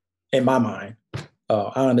 In my mind,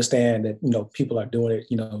 I understand that, you know, people are doing it,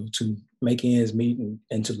 you know, to make ends meet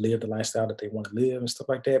and to live the lifestyle that they want to live and stuff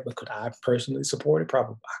like that. But could I personally support it?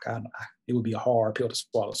 Probably. It would be a hard pill to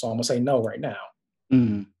swallow. So I'm gonna say no right now.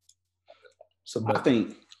 Mm-hmm. So, I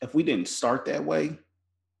think if we didn't start that way,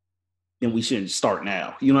 then we shouldn't start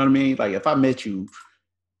now. You know what I mean? Like if I met you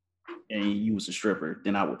and you was a stripper,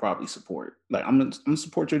 then I would probably support. Like I'm gonna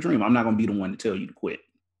support your dream. I'm not gonna be the one to tell you to quit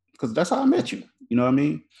because that's how I met you. You know what I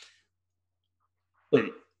mean? But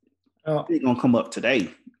you're gonna come up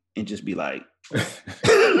today and just be like,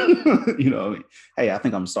 you know, hey, I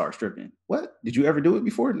think I'm gonna start stripping. What? Did you ever do it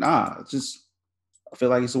before? Nah, I feel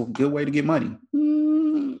like it's a good way to get money.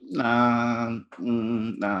 Nah, I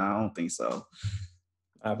don't think so.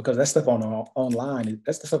 Because that stuff online,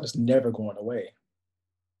 that stuff is never going away.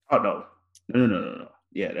 Oh no.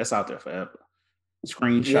 Yeah, that's out there forever.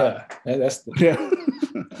 Screenshot. Yeah, that's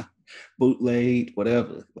bootleg,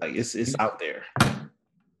 whatever. Like it's out there.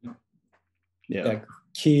 Yeah. Like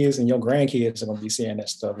kids and your grandkids are gonna be seeing that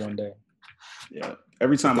stuff one day. Yeah.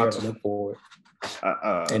 Every time I look for it.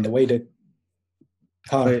 And the way that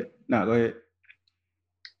go ahead. Go ahead.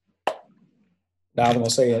 Now I was gonna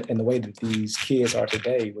say, in the way that these kids are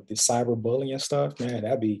today with this cyberbullying stuff, man,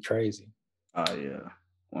 that'd be crazy. Oh yeah,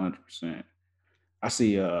 100%. I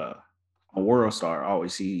see on World Star, I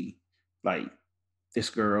always see like this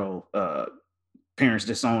girl, parents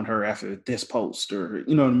disowned her after this post, or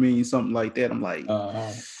you know what I mean, something like that. I'm like,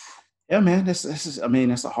 yeah, man, I mean,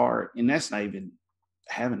 that's a hard, and that's not even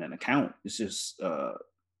having an account. It's just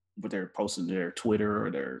what they're posting to their Twitter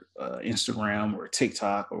or their Instagram or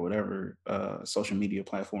TikTok or whatever social media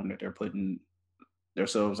platform that they're putting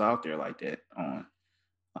themselves out there like that on.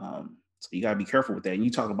 So you gotta be careful with that. And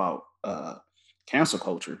you talk about cancel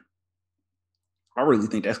culture. I really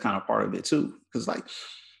think that's kind of part of it too, because like,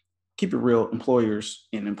 keep it real, employers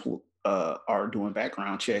and are doing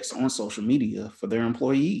background checks on social media for their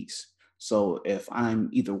employees. So if I'm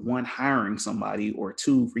either one, hiring somebody, or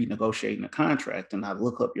two, renegotiating a contract, and I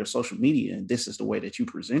look up your social media and this is the way that you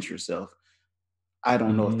present yourself, I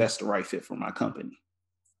don't know if that's the right fit for my company.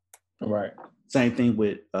 Right. Same thing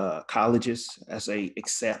with colleges, as they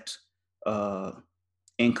accept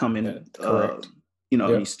incoming,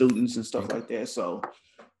 these students and stuff like that. So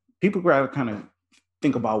people got to kind of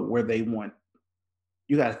think about where they want.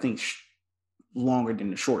 You got to think longer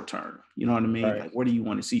than the short term. You know what I mean? Right. Like, where do you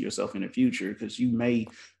want to see yourself in the future? Because you may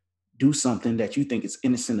do something that you think is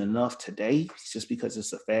innocent enough today, just because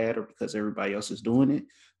it's a fad or because everybody else is doing it,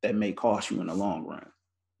 that may cost you in the long run.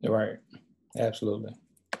 Right. Absolutely.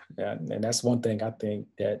 Yeah. And that's one thing I think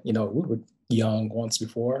that, we were young once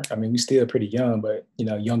before. I mean, we still pretty young, but,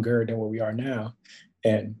 younger than what we are now.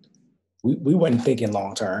 And we weren't thinking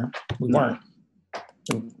long term. We weren't.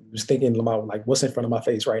 We was thinking about like what's in front of my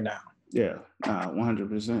face right now. Yeah,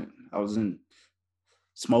 100%. I was in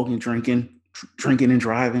smoking, drinking and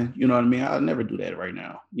driving. You know what I mean? I'll never do that right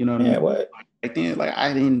now. You know what I mean? What? Back then, like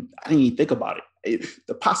I didn't even think about it.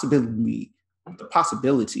 The possibility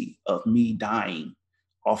of me dying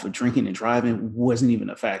off of drinking and driving wasn't even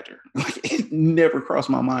a factor. Like, it never crossed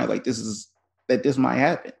my mind like this might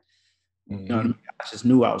happen. You know what I mean? I just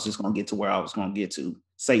knew I was just going to get to where I was going to get to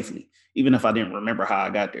safely, even if I didn't remember how I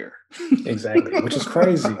got there. Exactly, which is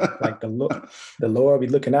crazy. Like the Lord be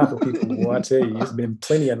looking out for people. Boy, I tell you, it's been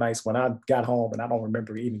plenty of nights when I got home and I don't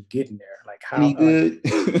remember even getting there. Like how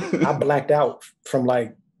I blacked out from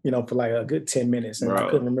for like a good 10 minutes, and I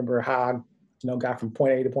couldn't remember how I got from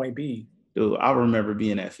point A to point B. Dude, I remember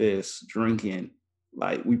being at Fist drinking.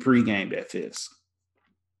 Like, we pre-gamed at Fist.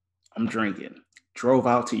 I'm drinking. Drove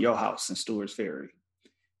out to your house in Stewart's Ferry,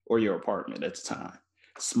 or your apartment at the time.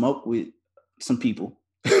 Smoked with some people.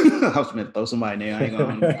 I was going to throw somebody in there. I ain't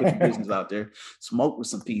going to put your business out there. Smoked with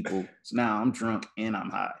some people. So now I'm drunk and I'm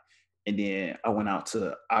high. And then I went out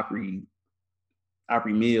to Opry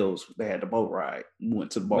Mills. They had the boat ride. We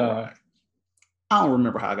went to the boat ride. I don't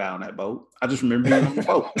remember how I got on that boat. I just remember being on the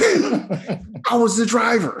boat. I was the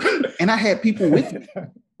driver, and I had people with me.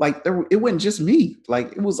 Like, it wasn't just me.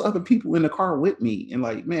 Like, it was other people in the car with me. And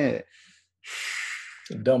like, man,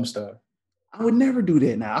 dumb stuff. I would never do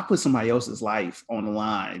that now. I put somebody else's life on the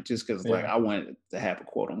line just because like I wanted to have a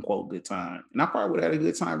quote unquote good time. And I probably would have had a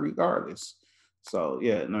good time regardless. So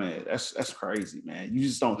yeah, no, man, that's crazy, man. You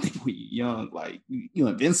just don't think when you're young, like you're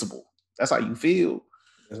invincible. That's how you feel.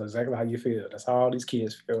 That's exactly how you feel. That's how all these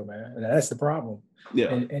kids feel, man. And that's the problem. Yeah.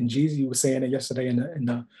 And Jeezy was saying it yesterday in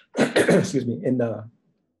the excuse me,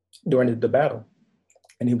 during the battle.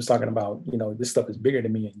 And he was talking about, this stuff is bigger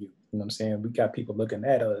than me and you. You know what I'm saying? We got people looking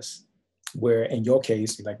at us where, in your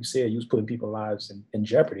case, like you said, you was putting people's lives in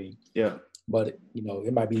jeopardy. Yeah. But,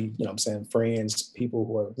 it might be, what I'm saying, friends, people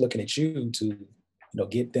who are looking at you to,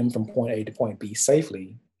 get them from point A to point B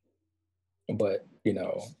safely. But,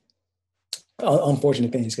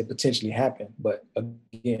 unfortunate things could potentially happen. But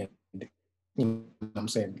again, what I'm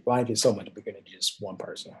saying, life is so much bigger than just one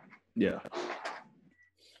person. Yeah.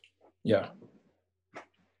 Yeah.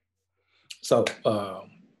 So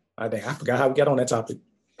I think I forgot how we got on that topic.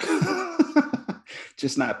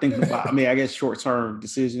 Just not thinking about, I guess short-term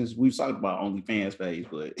decisions. We've talked about OnlyFans page,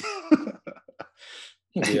 but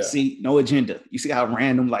see, no agenda. You see how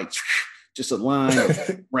random, like just a line of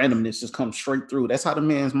randomness just comes straight through. That's how the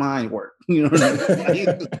man's mind works. You know what I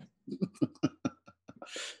mean?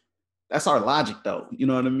 That's our logic, though. You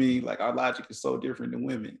know what I mean? Like, our logic is so different than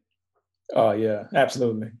women. Oh yeah,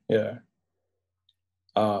 absolutely. Yeah.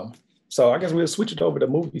 So I guess we'll switch it over to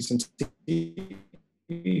movies and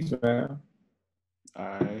TVs, man. All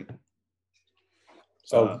right.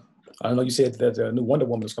 So I know you said that the new Wonder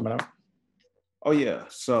Woman is coming out. Oh yeah.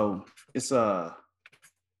 So it's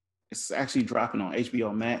actually dropping on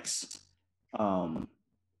HBO Max. You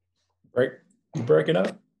breaking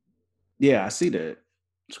up? Yeah, I see that.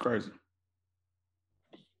 It's crazy.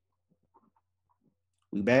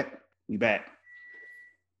 We back.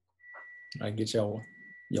 I get your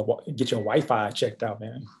Wi-Fi checked out,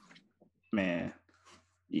 man. Man,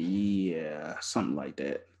 Yeah, something like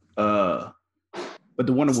that. But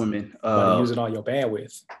the Wonder Woman, but use it on your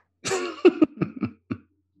bandwidth.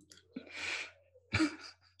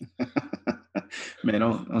 Man,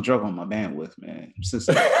 don't joke on my bandwidth, man.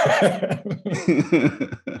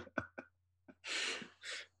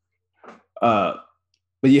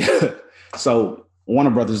 But yeah, so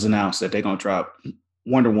Warner Brothers announced that they're gonna drop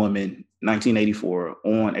Wonder Woman 1984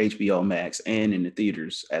 on HBO Max and in the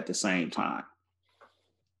theaters at the same time,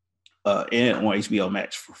 and on HBO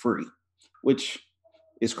Max for free, which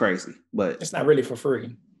is crazy. But it's not really for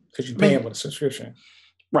free because you're paying with a subscription,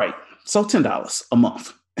 right? So $10 a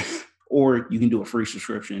month, or you can do a free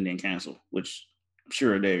subscription and then cancel, which I'm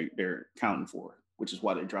sure they're counting for, which is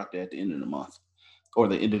why they dropped it at the end of the month or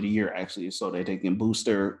the end of the year, actually, so that they can boost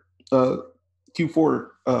their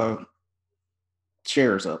Q4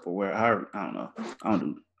 shares up or where I don't know. I don't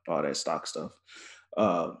do all that stock stuff.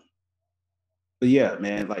 But yeah,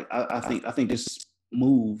 man, like I think this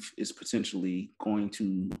move is potentially going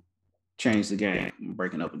to change the game. I'm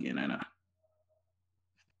breaking up again, ain't I?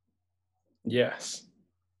 Yes.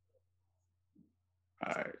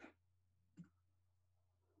 All right.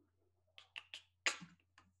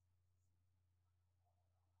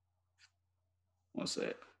 What's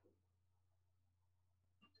that?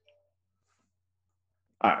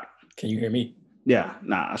 All right. Can you hear me? Yeah.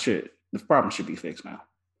 Nah, the problem should be fixed now.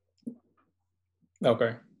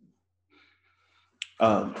 Okay.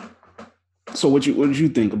 So what did you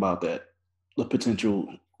think about that? The potential,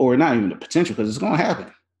 or not even the potential, because it's going to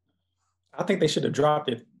happen. I think they should have dropped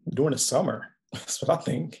it during the summer. That's what I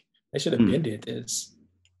think. They should have been did this.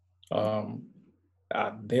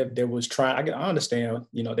 There was trying. I understand.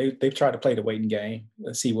 You know, they've tried to play the waiting game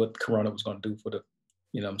and see what Corona was going to do for the,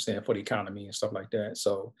 you know, what I'm saying, for the economy and stuff like that.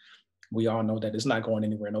 So we all know that it's not going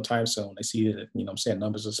anywhere no time soon. They see that, you know, what I'm saying,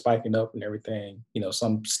 numbers are spiking up and everything. You know,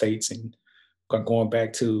 some states and going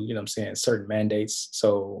back to, you know, what I'm saying, certain mandates.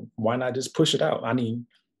 So why not just push it out? I mean,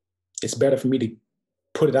 it's better for me to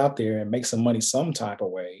put it out there and make some money some type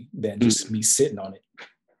of way than just me sitting on it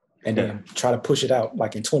and then try to push it out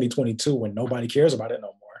like in 2022 when nobody cares about it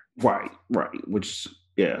no more. Right. Which,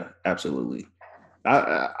 yeah, absolutely.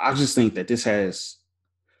 I just think that this has,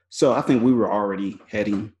 so I think we were already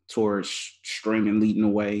heading towards streaming leading the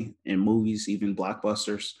way in movies, even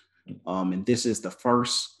blockbusters. And this is the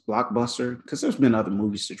first blockbuster, because there's been other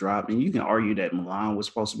movies to drop, and you can argue that Mulan was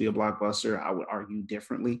supposed to be a blockbuster. I would argue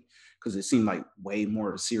differently, because it seemed like way more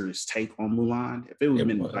of a serious take on Mulan. If it would have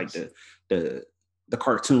been like the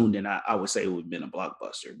cartoon, then I would say it would have been a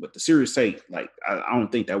blockbuster. But the serious take, like I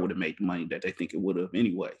don't think that would have made the money that they think it would have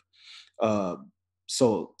anyway.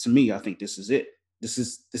 So to me, I think this is it. This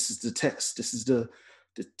is the test. This is the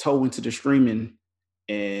toe into the streaming,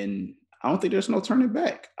 and I don't think there's no turning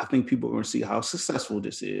back. I think people are going to see how successful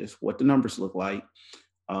this is, what the numbers look like.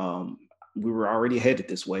 We were already headed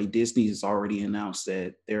this way. Disney has already announced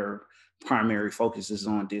that their primary focus is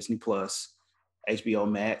on Disney Plus. HBO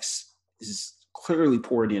Max is clearly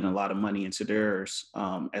poured in a lot of money into theirs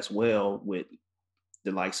as well, with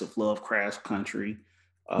the likes of Lovecraft Country.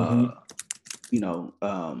 You know,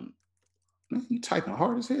 man, you typing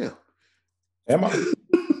hard as hell. Am I?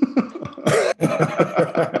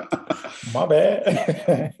 My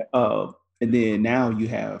bad. And then now you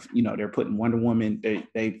have, you know, they're putting Wonder Woman.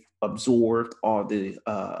 They've absorbed all the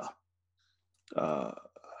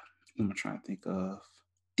I'm trying to think of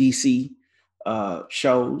DC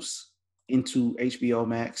shows into HBO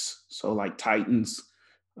Max. So like Titans,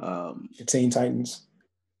 the Teen Titans.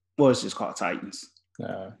 Well, it's just called Titans.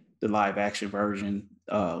 The live action version.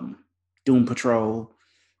 Doom Patrol.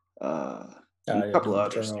 A couple of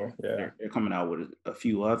others. They're coming out with a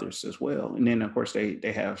few others as well. And then of course they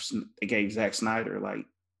gave Zack Snyder like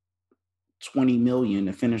 $20 million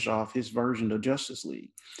to finish off his version of Justice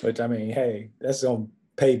League. Which, I mean, hey, that's gonna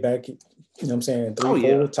pay back, you know what I'm saying,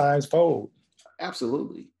 3-4 times fold.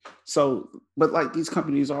 Absolutely. So, but like these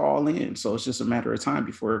companies are all in, so it's just a matter of time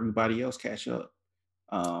before everybody else catch up.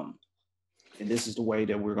 And this is the way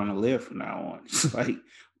that we're going to live from now on. Like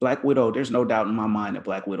Black Widow, there's no doubt in my mind that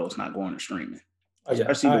Black Widow's not going to streaming.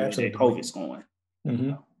 Especially the way that COVID's going.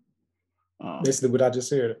 Basically what I just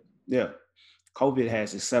said. Yeah. COVID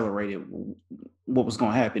has accelerated what was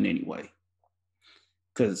going to happen anyway.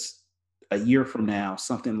 Because a year from now,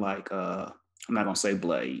 something like, I'm not going to say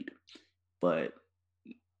Blade, but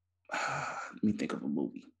let me think of a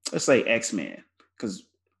movie. Let's say X-Men. Because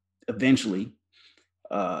eventually,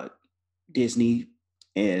 Disney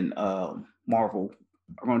and Marvel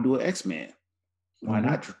are going to do an X-Men. Why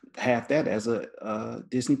not have that as a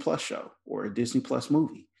Disney Plus show or a Disney Plus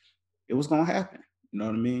movie? It was going to happen. You know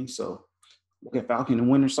what I mean? So Look at Falcon and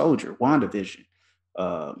Winter Soldier, WandaVision,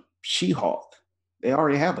 She-Hulk. They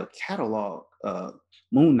already have a catalog.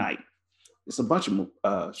 Moon Knight. It's a bunch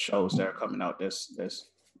of shows that are coming out. That's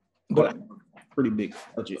pretty big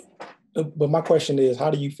budget. But my question is,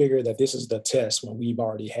 how do you figure that this is the test when we've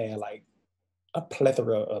already had like a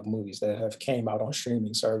plethora of movies that have came out on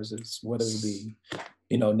streaming services, whether it be,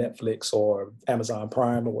 Netflix or Amazon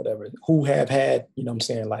Prime or whatever, who have had, I'm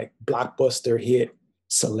saying, like blockbuster hit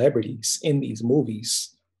celebrities in these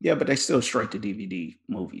movies. Yeah, but they still straight to DVD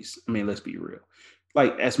movies. I mean, let's be real.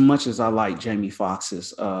 Like, as much as I like Jamie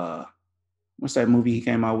Foxx's, what's that movie he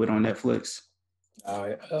came out with on Netflix?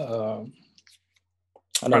 I know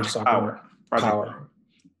Project Power. Power.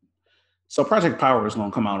 So Project Power is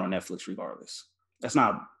going to come out on Netflix regardless.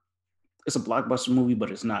 It's a blockbuster movie,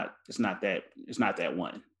 but it's not that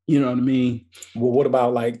one. You know what I mean? Well, what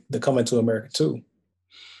about like the Coming to America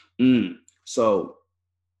 2? So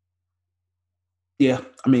yeah,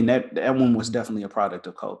 I mean that one was definitely a product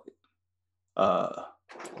of COVID.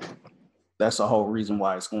 That's the whole reason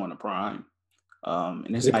why it's going to Prime.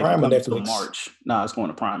 And it's not Prime or Netflix? Till March. No, it's going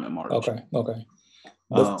to Prime in March. Okay.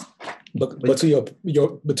 But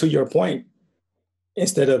to your point,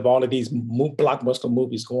 instead of all of these blockbuster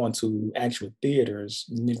movies going to actual theaters,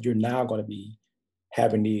 you're now going to be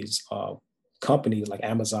having these companies like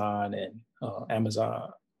Amazon and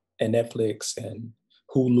Netflix and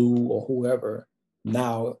Hulu or whoever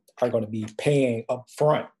now are going to be paying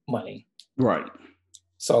upfront money. Right.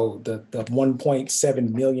 So the $1.7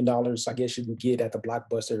 million, I guess you would get at the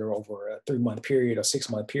Blockbuster over a 3-month period or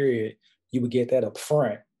 6-month period, you would get that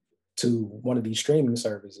upfront to one of these streaming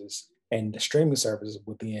services. And the streaming services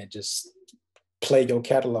would then just play your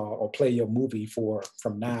catalog or play your movie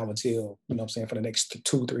from now until, for the next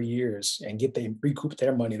 2-3 years and recoup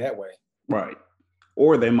their money that way. Right.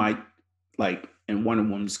 Or they might, like in Wonder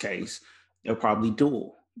Woman's case, they'll probably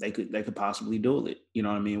dual. They could possibly dual it, you know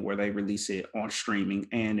what I mean, where they release it on streaming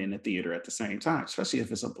and in the theater at the same time, especially if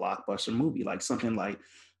it's a blockbuster movie, like something like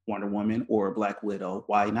Wonder Woman or Black Widow.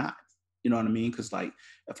 Why not? You know what I mean? Because like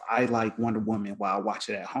if I like Wonder Woman while I watch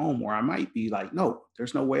it at home, or I might be like, no,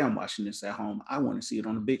 there's no way I'm watching this at home. I want to see it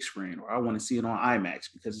on the big screen, or I want to see it on IMAX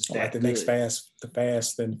because it's that good. Next the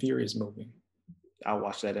Fast and Furious movie. I'll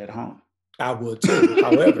watch that at home. I would too.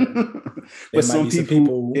 However, but some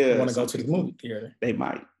people want to go to the movie theater. They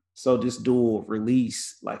might. So this dual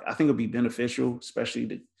release, like I think it'll be beneficial,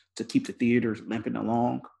 especially to keep the theaters limping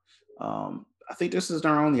along. I think this is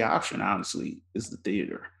their only option, honestly, is the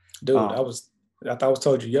theater. Dude, I was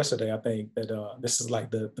told you yesterday, I think that this is like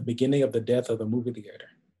the beginning of the death of the movie theater.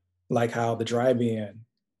 Like how the drive-in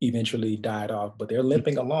eventually died off, but they're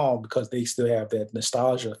limping along because they still have that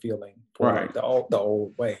nostalgia feeling for right. the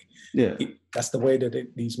old way. Yeah, that's the way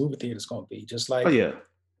that these movie theaters going to be. Just like, oh yeah,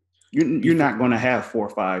 you're not going to have 4 or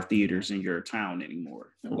 5 theaters in your town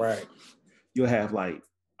anymore. Right. You'll have I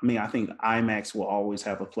think IMAX will always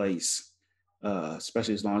have a place,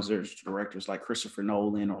 especially as long as there's directors like Christopher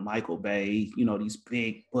Nolan or Michael Bay. These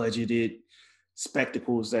big budgeted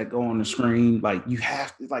spectacles that go on the screen. Like you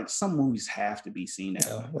have to, like some movies have to be seen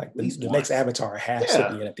at like the next Avatar has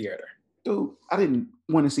to be in a theater. Dude, I didn't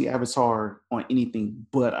want to see Avatar on anything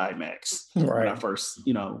but IMAX right.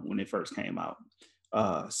 when it first came out.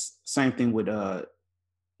 Same thing with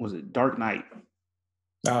was it Dark Knight?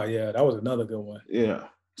 Oh yeah, that was another good one. Yeah,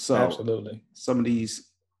 so absolutely. Some of these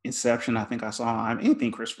Inception, I think I saw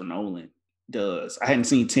anything Christopher Nolan does. I hadn't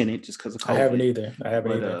seen Tenet just because of COVID. I haven't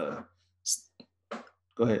either.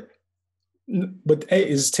 Go ahead. But hey,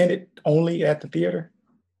 is Tenet only at the theater?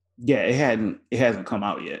 Yeah, it hasn't come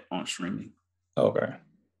out yet on streaming. Okay.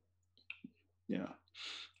 Yeah,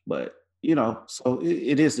 but so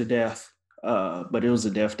it is the death. But it was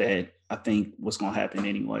a death that I think was going to happen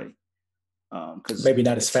anyway. Because maybe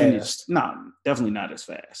not as fast. No, definitely not as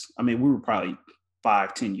fast. I mean, we were probably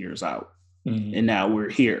 5-10 years out, mm-hmm. and now we're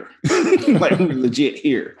here, like we're legit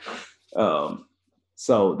here.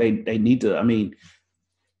 So they need to. I mean,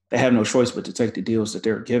 they have no choice but to take the deals that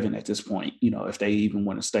they're given at this point. If they even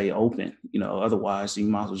want to stay open. Otherwise you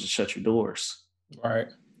might as well just shut your doors. Right.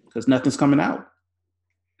 Because nothing's coming out.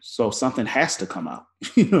 So something has to come out.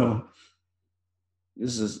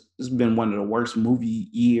 This has been one of the worst movie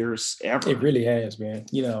years ever. It really has, man.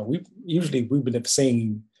 We've been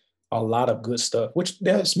seeing a lot of good stuff, which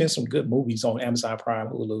there's been some good movies on Amazon Prime,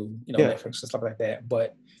 Hulu, Netflix and stuff like that,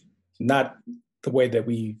 but not the way that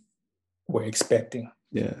we were expecting.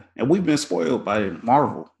 Yeah, and we've been spoiled by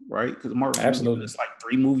Marvel, right? Because Marvel, absolutely, it's like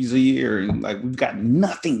 3 movies a year, and like we've got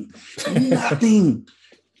nothing.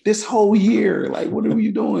 this whole year. Like, what are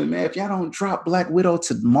you doing, man? If y'all don't drop Black Widow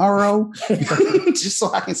tomorrow, just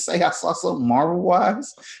so I can say I saw something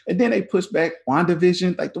Marvel-wise. And then they push back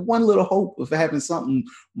WandaVision, like the one little hope of having something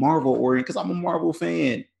Marvel-oriented, because I'm a Marvel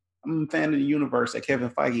fan. I'm a fan of the universe that Kevin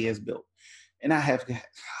Feige has built. And I have,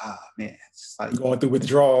 man, it's like going through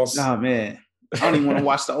withdrawals. Oh, man. I don't even want to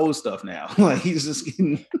watch the old stuff now. Like, he's just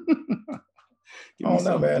getting... Oh,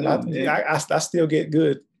 no, man. I still get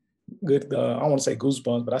good. I don't want to say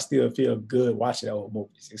goosebumps, but I still feel good watching old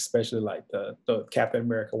movies, especially like the Captain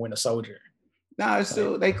America Winter Soldier. No, it's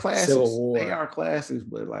still they classics. They are classics,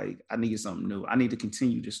 but like I need something new. I need to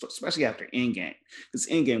continue this, especially after Endgame, because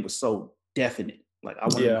Endgame was so definite. Like I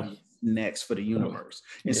want to know next for the universe,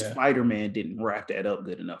 and Spider-Man didn't wrap that up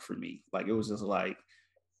good enough for me. Like it was just like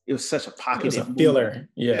it was such a pocket. It was a filler.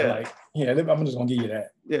 I'm just gonna give you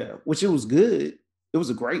that. Yeah, which it was good. It was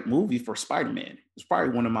a great movie for Spider-Man. It's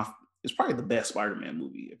probably the best Spider-Man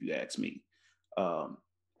movie, if you ask me.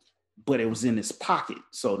 But it was in this pocket.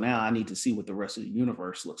 So now I need to see what the rest of the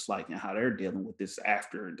universe looks like and how they're dealing with this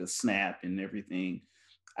after the snap and everything.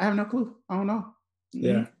 I have no clue. I don't know.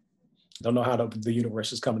 Yeah. Don't know how the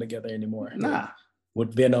universe is coming together anymore. Nah.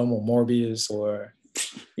 With Venom or Morbius or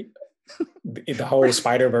the whole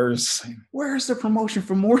Spider-Verse. Where's the promotion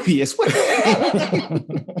for Morbius?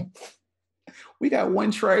 We got one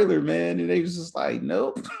trailer, man, and they was just like,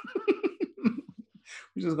 nope.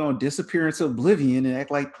 We're just gonna disappear into oblivion and act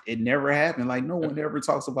like it never happened. Like no one ever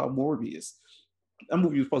talks about Morbius. That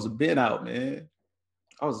movie was supposed to be out, man.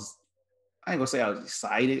 I ain't gonna say I was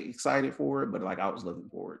excited for it, but like I was looking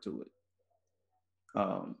forward to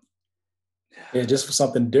it. Just for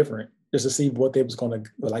something different, just to see what they was gonna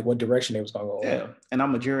like, what direction they was gonna go. Yeah, and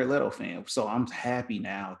I'm a Jared Leto fan, so I'm happy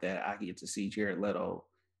now that I get to see Jared Leto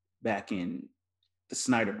back in the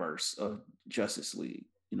Snyderverse of Justice League.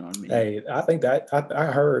 You know what I mean? Hey, I think that I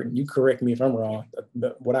heard, you correct me if I'm wrong,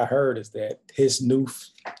 but what I heard is that his new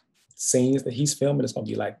scenes that he's filming is going to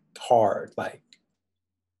be like hard, like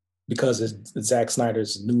because it's Zack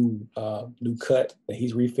Snyder's new cut that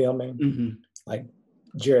he's refilming. Mm-hmm. Like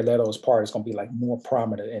Jared Leto's part is going to be like more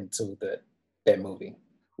prominent into that movie.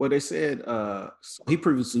 Well, they said he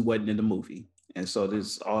previously wasn't in the movie, and so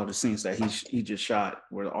there's all the scenes that he just shot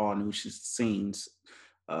were all new scenes.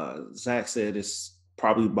 Zack said it's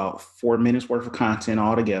probably about 4 minutes worth of content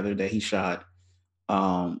altogether that he shot.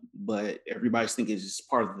 But everybody's thinking it's just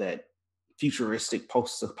part of that futuristic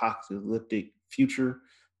post-apocalyptic future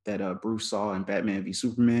that Bruce saw in Batman v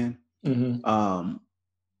Superman. Mm-hmm.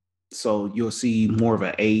 So you'll see more of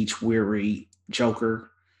an age-weary Joker.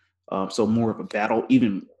 So more of a battle,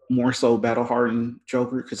 even more so battle-hardened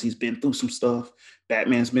Joker, because he's been through some stuff.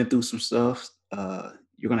 Batman's been through some stuff.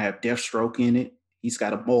 You're going to have Deathstroke in it. He's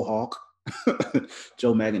got a mohawk.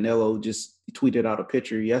 Joe Manganiello just tweeted out a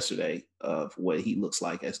picture yesterday of what he looks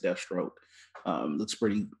like as Deathstroke. Looks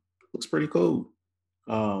pretty cool.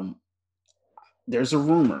 There's a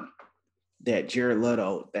rumor that Jared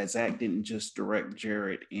Leto, that Zack didn't just direct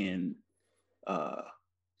Jared in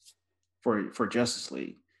for Justice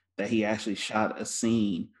League, that he actually shot a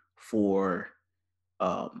scene for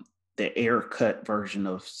the air cut version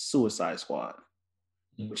of Suicide Squad,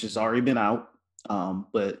 which has already been out.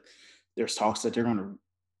 But there's talks that they're going to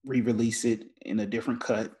re-release it in a different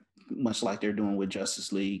cut, much like they're doing with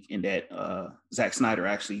Justice League, and that Zack Snyder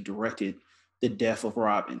actually directed the death of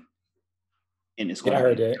Robin. And it's going I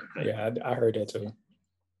heard that. Yeah, I heard that too.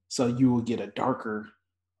 So you will get a darker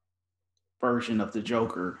version of the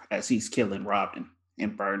Joker as he's killing Robin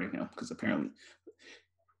and burning him, because apparently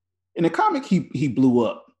in the comic he blew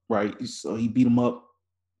up, right? So he beat him up,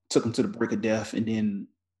 took him to the brink of death, and then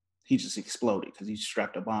he just exploded because he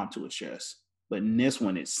strapped a bomb to his chest. But in this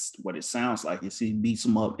one, it's what it sounds like is he beats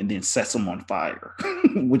him up and then sets him on fire,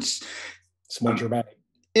 which it's more dramatic.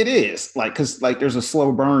 It is, like, because like there's a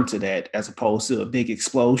slow burn to that as opposed to a big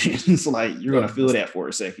explosion. It's like you're gonna feel that for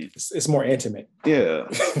a second. It's more intimate. Yeah,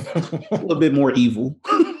 a little bit more evil.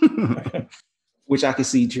 Which I can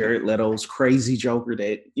see Jared Leto's crazy Joker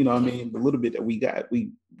that, you know what I mean, the little bit that we got,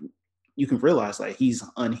 you can realize like he's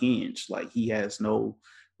unhinged, like he has no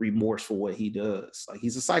remorse for what he does. Like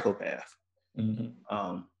he's a psychopath,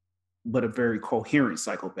 but a very coherent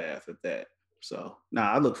psychopath at that. So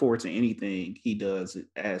I look forward to anything he does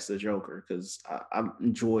as the Joker, because I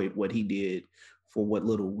enjoyed what he did for what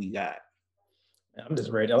little we got. I'm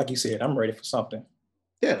just ready. Like you said, I'm ready for something.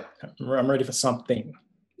 Yeah. I'm ready for something.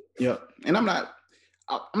 Yeah. And I'm not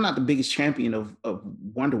the biggest champion of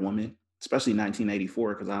Wonder Woman, especially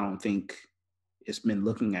 1984, because I don't think it's been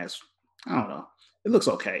looking as, I don't know. It looks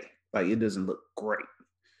okay. Like it doesn't look great.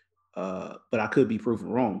 but I could be proven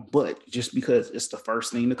wrong. But just because it's the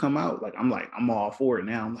first thing to come out, I'm all for it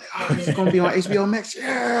now. I'm like, oh, this is gonna be on HBO Max.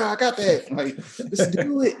 Yeah, I got that. Like, let's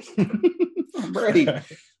do it. I'm ready.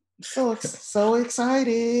 So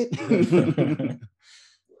excited.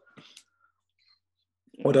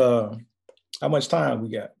 What how much time we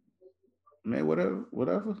got? Man,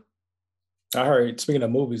 whatever. I heard, speaking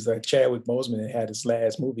of movies, that Chadwick Boseman had his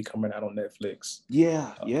last movie coming out on Netflix.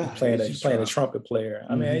 Yeah. Playing a trumpet player.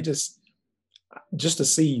 I mean, it just to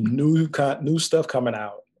see new stuff coming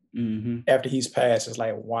out after he's passed, it's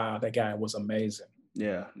like, wow, that guy was amazing.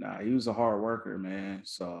 Yeah, he was a hard worker, man.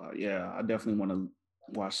 So yeah, I definitely want to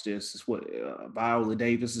watch this. It's what Viola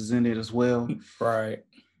Davis is in it as well, right?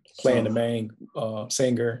 Playing the main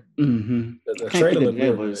singer. The trailer looked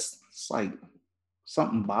really good. It's like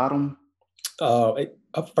something Bottom.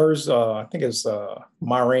 Up first, I think it's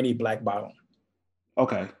Ma Rainey Black Bottom.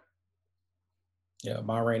 Okay. Yeah,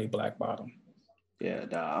 Ma Rainey Black Bottom. Yeah,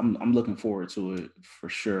 I'm looking forward to it for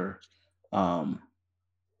sure. Yeah,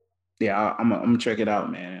 I'm gonna check it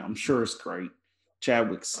out, man. I'm sure it's great.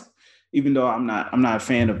 Chadwick's, even though I'm not a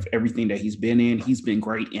fan of everything that he's been in, he's been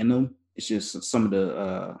great in them. It's just some of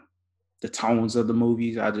the tones of the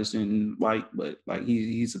movies I just didn't like, but like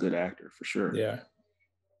he's a good actor for sure.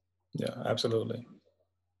 Yeah, absolutely.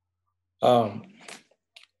 So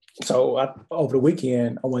over the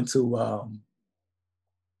weekend, I went to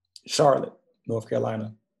Charlotte, North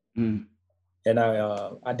Carolina, and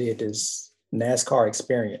I did this NASCAR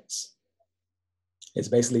experience. It's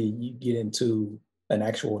basically you get into an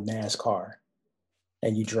actual NASCAR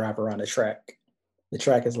and you drive around the track. The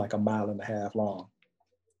track is like 1.5 miles long.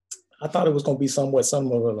 I thought it was going to be somewhat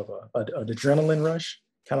of an adrenaline rush,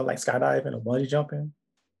 kind of like skydiving or bungee jumping.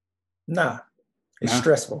 Nah, it's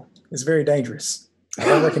stressful. It's very dangerous. I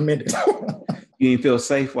don't recommend it. You didn't feel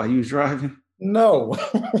safe while you was driving? No.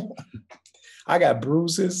 I got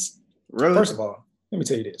bruises. Really? First of all, let me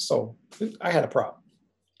tell you this. So I had a problem.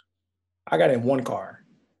 I got in one car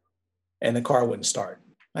and the car wouldn't start.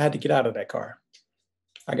 I had to get out of that car.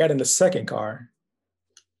 I got in the second car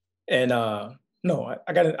and I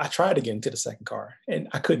tried to get into the second car and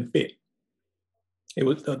I couldn't fit. It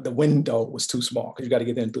was the window was too small because you got to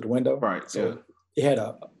get in through the window. Right. So it had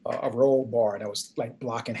a roll bar that was like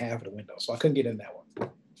blocking half of the window. So I couldn't get in that one.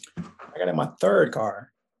 I got in my third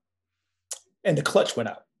car and the clutch went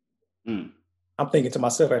out. I'm thinking to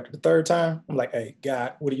myself after the third time, I'm like, hey,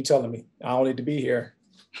 God, what are you telling me? I don't need to be here.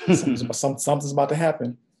 Something's about to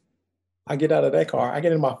happen. I get out of that car. I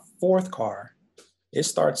get in my fourth car. It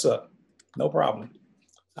starts up. No problem.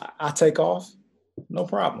 I take off. No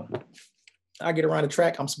problem. I get around the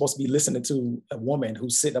track. I'm supposed to be listening to a woman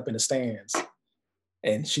who's sitting up in the stands.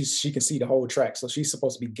 And she can see the whole track. So she's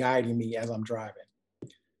supposed to be guiding me as I'm driving.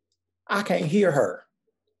 I can't hear her.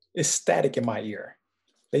 It's static in my ear.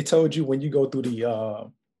 They told you when you go through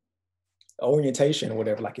the orientation or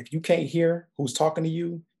whatever, like if you can't hear who's talking to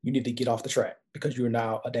you, you need to get off the track because you're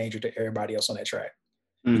now a danger to everybody else on that track.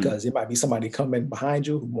 Because it might be somebody coming behind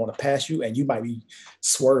you who want to pass you and you might be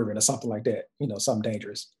swerving or something like that, something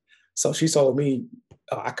dangerous. So she told me,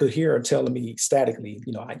 I could hear her telling me statically,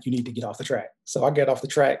 you need to get off the track. So I get off the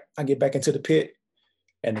track, I get back into the pit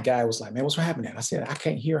and the guy was like, man, what's happening? I said, I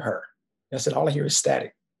can't hear her. And I said, all I hear is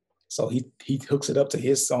static. So he hooks it up to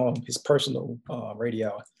his personal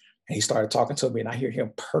radio and he started talking to me and I hear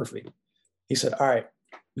him perfect. He said, all right,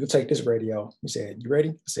 you can take this radio. He said, you ready?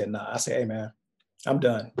 I said, nah. I said, hey man, I'm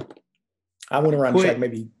done. I went around the track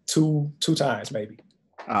maybe two times maybe.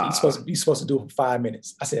 He's supposed to do it for 5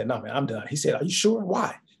 minutes. I said, no man, I'm done. He said, are you sure?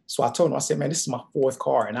 Why? So I told him, I said, man, this is my fourth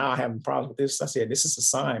car and now I have problems with this. I said, this is a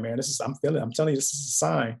sign, man. I'm telling you, this is a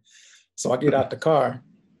sign. So I get out the car.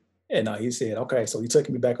 And he said, okay. So he took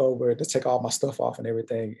me back over to take all my stuff off and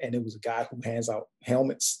everything. And it was a guy who hands out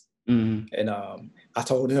helmets. And I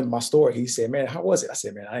told him my story. He said, man, how was it? I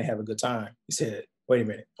said, man, I didn't have a good time. He said, wait a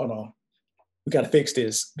minute, hold on. We got to fix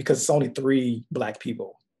this because it's only 3 Black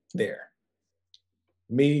people there.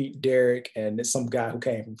 Me, Derek, and there's some guy who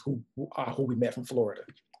came who we met from Florida.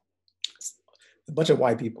 A bunch of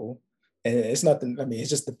white people. And it's nothing,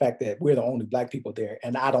 it's just the fact that we're the only Black people there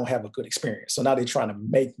and I don't have a good experience. So now they're trying to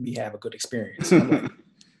make me have a good experience.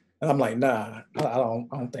 I'm like, nah, I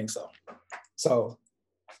don't think so. So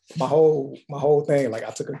my whole thing, like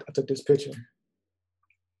I took this picture.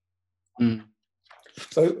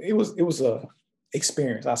 So it was a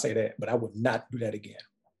experience, I'll say that, but I would not do that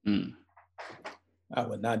again. I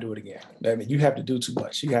would not do it again. You have to do too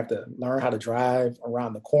much. You have to learn how to drive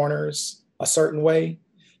around the corners a certain way.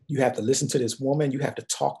 You have to listen to this woman. You have to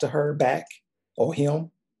talk to her back or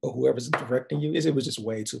him or whoever's directing you, it was just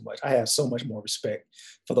way too much. I have so much more respect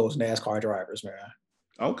for those NASCAR drivers, man.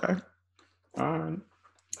 Okay. All right.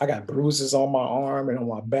 I got bruises on my arm and on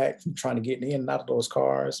my back from trying to get in and out of those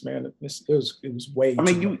cars, man. It was way too much.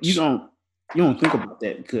 You don't think about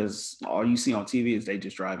that because all you see on TV is they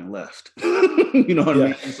just driving left. You know what I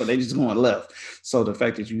mean? So they just going left. So the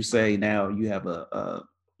fact that you say now you have a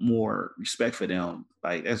more respect for them,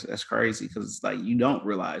 like that's crazy because like you don't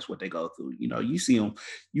realize what they go through. You know, you see them,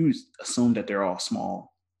 you assume that they're all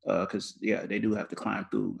small because they do have to climb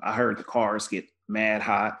through. I heard the cars get mad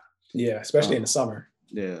hot. Yeah, especially in the summer.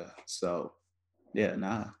 Yeah. So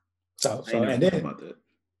nah. So and then about that.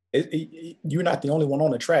 You're not the only one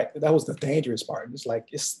on the track. That was the dangerous part.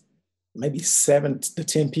 It's maybe 7 to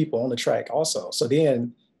 10 people on the track also. So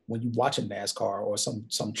then when you watch a NASCAR or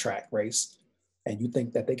some track race and you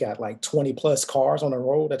think that they got like 20 plus cars on the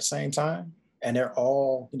road at the same time and they're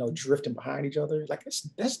all, drifting behind each other, like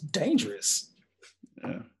that's dangerous.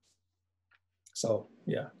 Yeah. So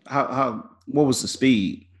yeah. What was the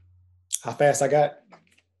speed? How fast I got?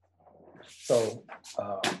 So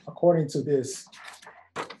according to this,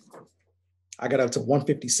 I got up to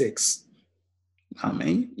 156. I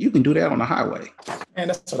mean, you can do that on the highway.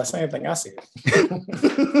 And that's the same thing I said.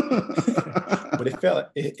 But it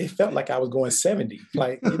felt like I was going 70.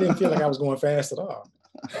 Like it didn't feel like I was going fast at all.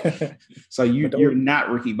 So you're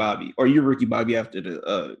not Ricky Bobby, or you're Ricky Bobby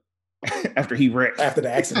after after he wrecked. After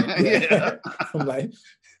the accident. Yeah. I'm like,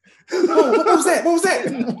 oh, what was that? What was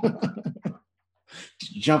that?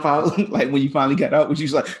 Jump out like when you finally got out, was you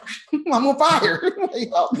like, I'm on fire.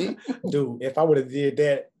 Help me. Dude, if I would have did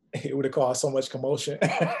that, it would have caused so much commotion.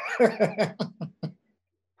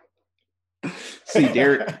 See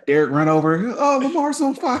Derek run over. Oh, Lamar's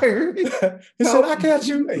on fire. He said, I catch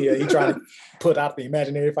you. Yeah, he tried to put out the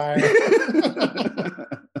imaginary fire.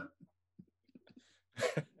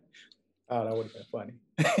 Oh, that would have been funny.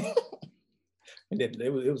 And then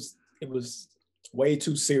it was way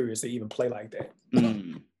too serious to even play like that.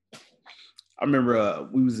 I remember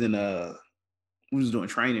we was doing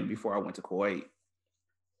training before I went to Kuwait,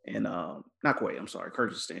 and not Kuwait, I'm sorry,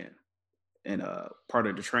 Kyrgyzstan, and part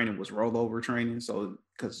of the training was rollover training. So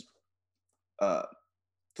because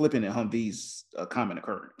flipping in Humvees a common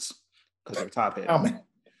occurrence because they're top heavy,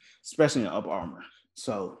 especially in up armor.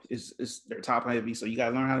 So it's they're top heavy. So you got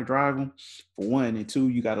to learn how to drive them for one, and two,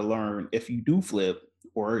 you got to learn if you do flip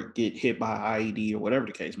or get hit by IED or whatever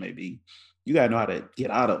the case may be, you got to know how to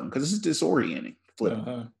get out of them because it's disorienting flipping.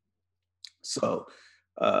 Uh-huh. So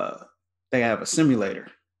they have a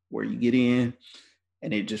simulator where you get in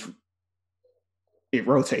and it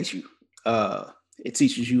rotates you. It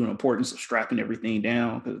teaches you the importance of strapping everything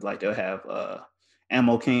down because like they'll have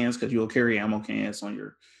ammo cans because you'll carry ammo cans on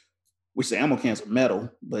your, which the ammo cans are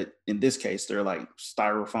metal, but in this case, they're like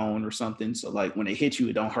styrofoam or something. So like when they hit you,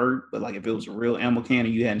 it don't hurt. But like if it was a real ammo can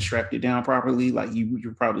and you hadn't strapped it down properly, like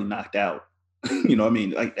you're probably knocked out. You know what I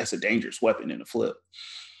mean? Like that's a dangerous weapon in a flip.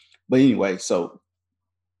 But anyway, so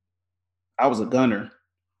I was a gunner.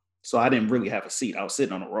 So I didn't really have a seat. I was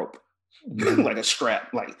sitting on a rope, like a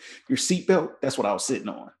strap, like your seatbelt. That's what I was sitting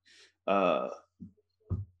on.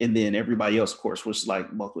 And then everybody else, of course, was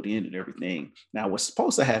like buckled in and everything. Now, what's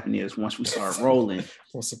supposed to happen is once we start rolling,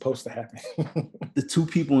 what's supposed to happen? The two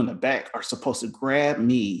people in the back are supposed to grab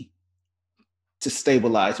me to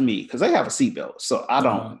stabilize me because they have a seatbelt. So I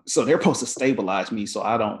don't. So they're supposed to stabilize me so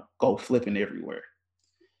I don't go flipping everywhere.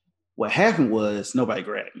 What happened was nobody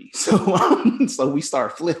grabbed me. So we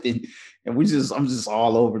start flipping and I'm just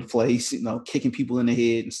all over the place, kicking people in the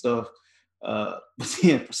head and stuff. But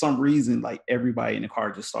then for some reason, like everybody in the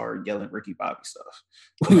car just started yelling Ricky Bobby stuff,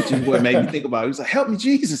 which is what made me think about it. He was like, help me,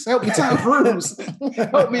 Jesus, help me, Tom Cruise,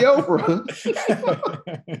 help me over.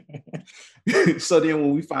 So then when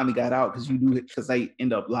we finally got out, because they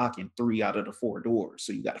end up locking 3 out of the 4 doors.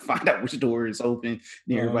 So you got to find out which door is open.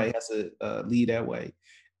 And everybody has to lead that way.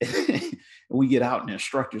 And we get out and the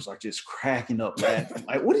instructors are just cracking up laughing.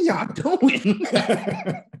 Like, what are y'all doing?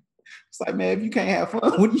 It's like, man, if you can't have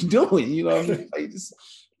fun, what are you doing? You know what I mean? Like,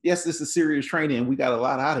 yes, this is serious training and we got a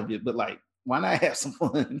lot out of it, but like, why not have some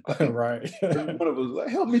fun? Like, right. One of us was like,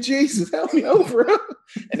 help me, Jesus, help me over.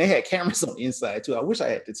 And they had cameras on the inside too. I wish I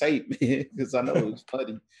had the tape, man, because I know it was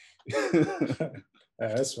funny.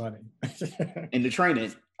 That's funny. In the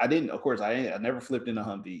training, I never flipped in a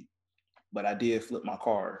Humvee, but I did flip my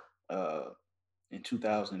car in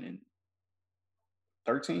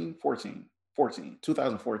 2013,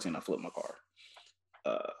 2014, I flipped my car.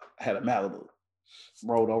 I had a Malibu,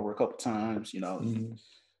 rolled over a couple times, The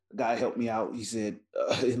guy helped me out. He said,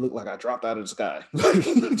 it looked like I dropped out of the sky.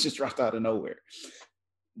 Just dropped out of nowhere.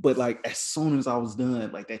 But like as soon as I was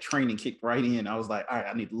done, like that training kicked right in. I was like, all right,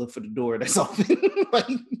 I need to look for the door that's open.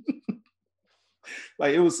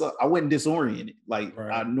 like it was, I wasn't disoriented like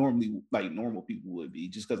I normally, like normal people would be,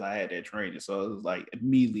 just because I had that training. So it was like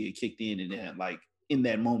immediately it kicked in, and then like in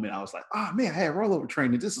that moment, I was like, oh man, I had rollover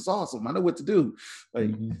training. This is awesome. I know what to do. Like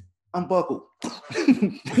unbuckle.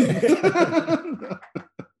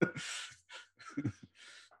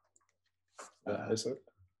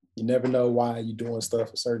 You never know why you're doing stuff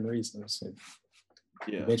for certain reasons. And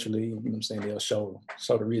eventually, you know what I'm saying, they'll show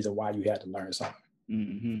the reason why you had to learn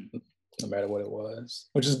something. No matter what it was,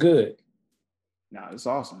 which is good. Nah, it's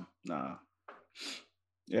awesome. You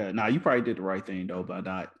probably did the right thing though by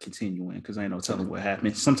not continuing, because I ain't no telling what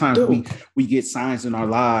happened. Sometimes we get signs in our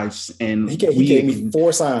lives, and he gave me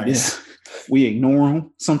 4 signs. Yeah, we ignore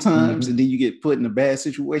them sometimes, and then you get put in a bad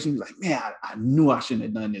situation. You're like, man, I knew I shouldn't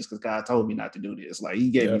have done this because God told me not to do this. Like he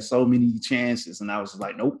gave me so many chances, and I was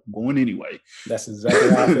like, nope, I'm going anyway. That's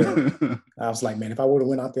exactly how I felt. I was like, man, if I would have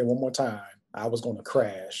went out there one more time, I was going to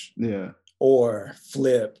crash. Yeah. Or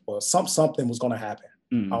flip, or something was going to happen.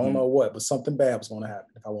 I don't know what, but something bad was going to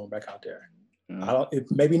happen if I went back out there.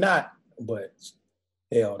 Maybe not, but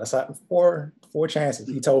hell, that's like 4 chances.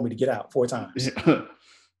 He told me to get out 4 times.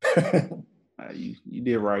 You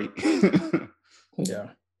did right. Yeah.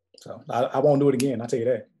 So I won't do it again. I'll tell you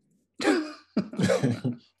that.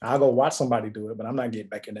 I'll go watch somebody do it, but I'm not getting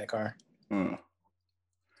back in that car. At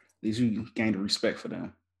least you gained respect for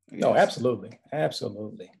them. No, absolutely.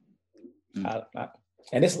 Absolutely.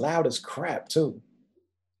 And it's loud as crap too.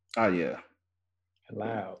 Oh yeah,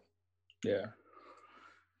 loud. Yeah.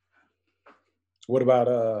 What about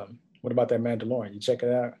that Mandalorian? You check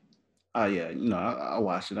it out? Oh yeah, I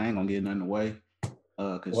watched it. I ain't gonna get nothing away.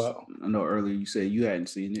 Because I know earlier you said you hadn't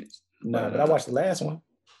seen it. No, but I watched the last one.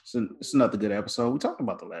 It's another good episode. We talked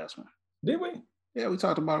about the last one. Did we? Yeah, we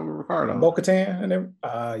talked about it with Ricardo. Bo-Katan and everything.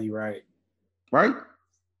 You're right. Right?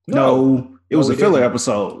 No, it was a filler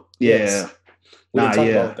episode. Yeah. Yes. We didn't talk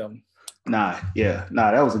about them.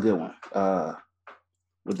 That was a good one.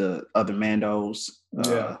 With the other Mandos.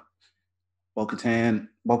 Bo-Katana.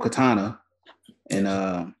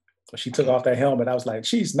 And she took off that helmet. I was like,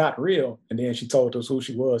 she's not real. And then she told us who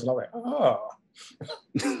she was. And I was like, oh.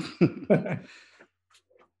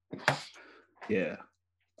 Yeah.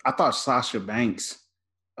 I thought Sasha Banks,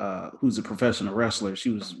 who's a professional wrestler, she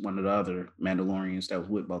was one of the other Mandalorians that was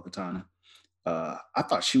with Bo-Katan. I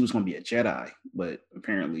thought she was going to be a Jedi, but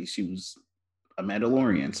apparently she was a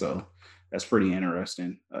Mandalorian. So that's pretty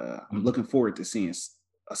interesting. I'm looking forward to seeing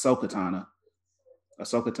Ahsoka Tano. I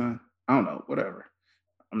don't know, whatever.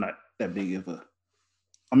 I'm not that big of a.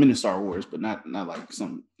 I'm into Star Wars, but not like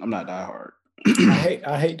some. I'm not diehard.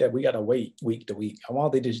 I hate that we gotta wait week to week. I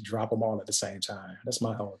want they just drop them all at the same time. That's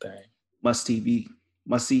my whole thing. Must see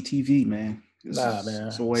TV, man.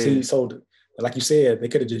 Man. See, so like you said, they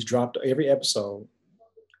could have just dropped every episode,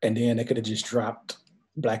 and then they could have just dropped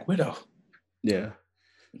Black Widow. Yeah.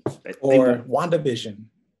 Or WandaVision.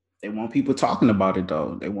 They want people talking about it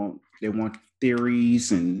though. They want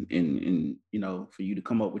theories and for you to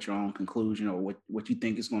come up with your own conclusion or what you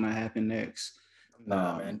think is going to happen next.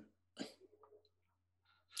 Man.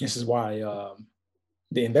 This is why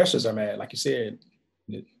the investors are mad. Like you said,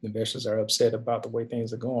 the investors are upset about the way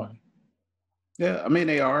things are going. Yeah, I mean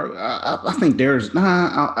they are. I think there's.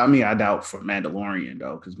 I doubt for Mandalorian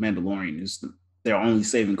though, because Mandalorian is their only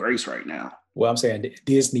saving grace right now. Well, I'm saying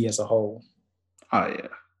Disney as a whole. Oh yeah,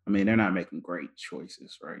 I mean they're not making great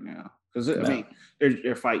choices right now because I mean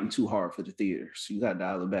they're fighting too hard for the theaters. So you got to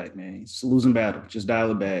dial it back, man. It's a losing battle. Just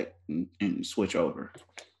dial it back and switch over.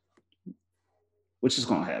 Which is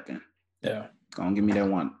gonna happen. Yeah. Gonna give me that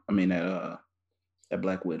one. I mean that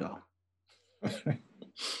Black Widow.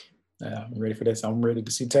 Yeah, I'm ready for this. I'm ready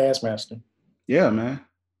to see Taskmaster. Yeah, man.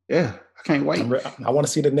 Yeah, I can't wait. I want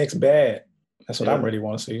to see the next bad. That's what I really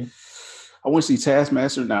want to see. I want to see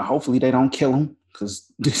Taskmaster. Now, hopefully they don't kill him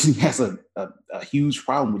because Disney has a huge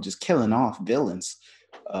problem with just killing off villains.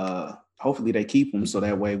 Hopefully they keep him so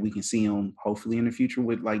that way we can see him hopefully in the future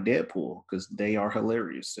with like Deadpool because they are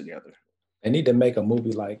hilarious together. They need to make a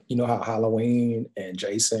movie like, how Halloween and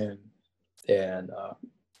Jason and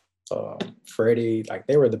Freddy, like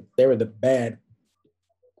they were the bad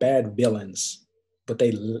villains, but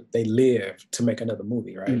they lived to make another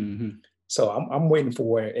movie, right? Mm-hmm. So I'm waiting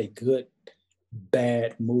for a good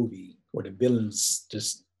bad movie where the villains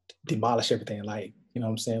just demolish everything, like what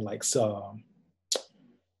I'm saying, like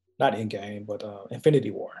not Endgame, but Infinity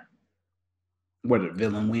War. Where the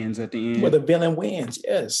villain wins at the end. Where the villain wins,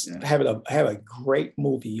 yes. Yeah. Have a great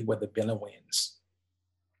movie where the villain wins.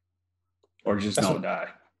 Or just don't die.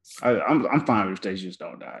 I'm fine if they just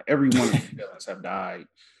don't die. Every one of the villains have died,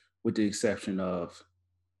 with the exception of,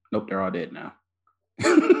 nope, they're all dead now.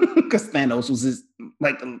 Because Thanos was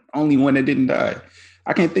like the only one that didn't die.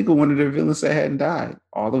 I can't think of one of their villains that hadn't died.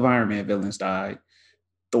 All of Iron Man villains died.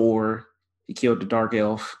 Thor, he killed the Dark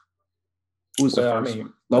Elf. Who was the first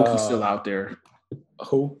one? Loki's still out there.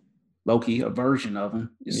 Who? Loki, a version of him,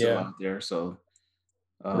 is still out there. So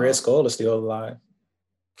Red Skull is still alive.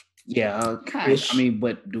 Yeah, kind of. I mean,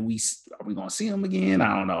 but are we gonna see him again?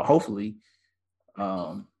 I don't know. Hopefully.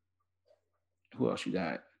 Who else you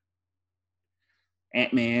got?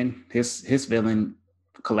 Ant-Man, his villain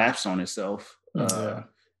collapsed on itself. But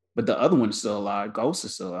the other one's still alive. Ghost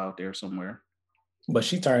is still out there somewhere. But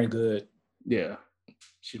she turned good. Yeah.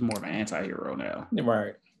 She's more of an anti-hero now.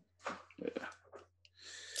 Right. Yeah.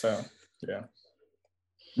 So, yeah.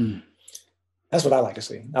 That's what I like to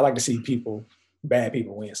see. I like to see bad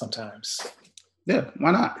people win sometimes. Yeah,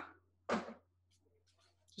 why not?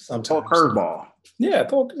 Sometimes. Throw a curveball. Yeah,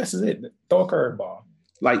 this is it. Throw a curveball.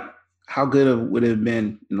 Like, how good would it have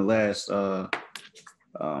been in the last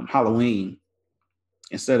Halloween,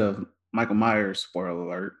 instead of Michael Myers, spoiler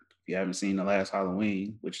alert, if you haven't seen the last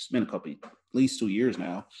Halloween, which has been at least 2 years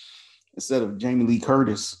now, instead of Jamie Lee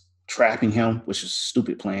Curtis trapping him, which is a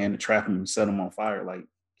stupid plan to trap him and set him on fire, like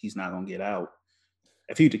he's not gonna get out.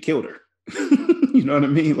 If he'd have killed her, you know what I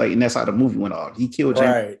mean? Like, and that's how the movie went off. He killed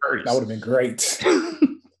Jamie Lee Curtis. That would have been great.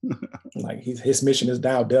 Like his mission is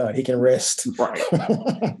now done. He can rest. Right.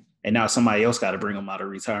 And now somebody else got to bring him out of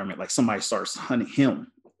retirement. Like somebody starts hunting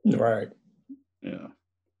him. Right. Yeah.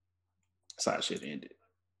 That's how it should end it.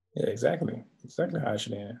 Yeah, exactly. Exactly how it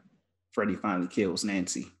should end. Freddy finally kills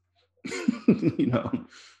Nancy. You know.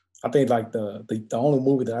 I think like the only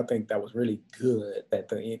movie that I think that was really good that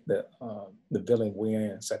the villain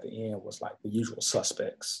wins at the end was like The Usual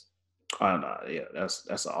Suspects. Oh no, yeah, that's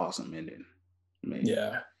an awesome ending. I mean,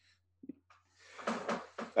 yeah.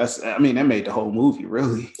 That made the whole movie,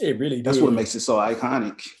 really. It really did. That's what makes it so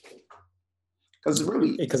iconic. Because it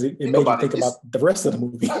really, it made you think about the rest of the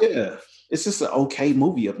movie. Yeah, it's just an okay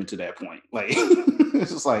movie up until that point. Like,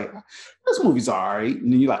 it's just like, this movie's all right,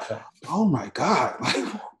 and then you're like, oh my god, like,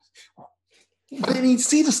 I didn't even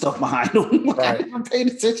see the stuff behind them. Like, I didn't pay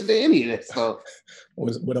attention to any of that stuff.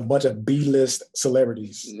 With a bunch of B-list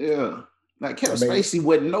celebrities. Yeah, like Kevin Spacey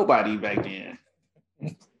wasn't nobody back then.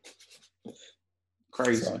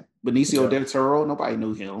 Crazy. So, Benicio del Toro, nobody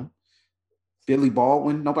knew him. Billy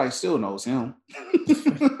Baldwin, nobody still knows him.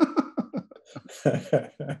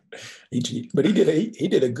 But he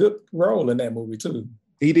did a good role in that movie too.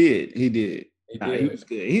 He did. He was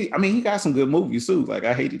good. He got some good movies too. Like,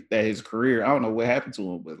 I hated that his career, I don't know what happened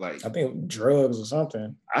to him, but like, I think drugs or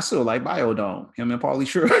something. I still like Biodome. Him and Pauly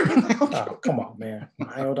Shore. Oh, come on, man.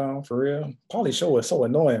 Biodome for real. Pauly Shore is so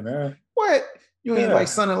annoying, man. What? You ain't like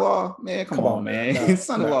Son-in-Law? Man, come on, man. No,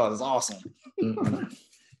 Son-in-Law is awesome.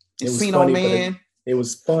 Encino Man. It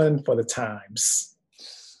was fun for the times.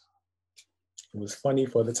 It was funny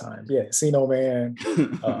for the time. Yeah, Encino Man.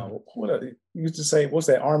 What you used to say? What's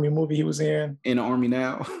that Army movie he was in? In the Army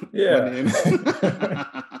Now. Yeah.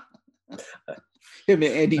 Him and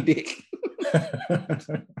Andy Dick.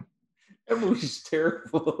 That movie's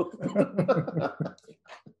terrible.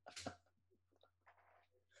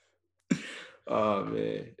 Oh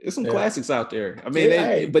man, there's some classics out there. I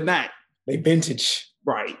mean, but not they vintage.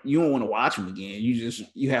 Right. You don't want to watch them again.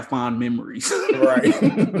 You have fond memories. Right.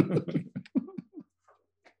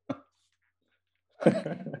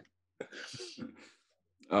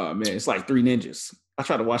 Oh man, it's like Three Ninjas. I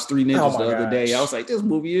tried to watch Three Ninjas the other day. I was like, this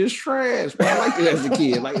movie is trash. But I liked it as a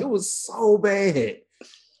kid. Like, it was so bad.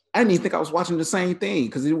 I didn't even think I was watching the same thing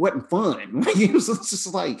because it wasn't fun. Like, it was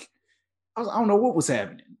just like, I don't know what was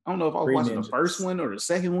happening. I don't know if I was watching the first one or the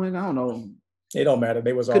second one. I don't know. It don't matter.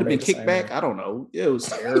 They was all could have been kicked back. I don't know. It was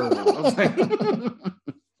terrible. I was like,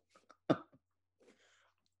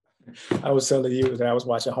 I was telling you that I was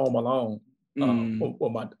watching Home Alone.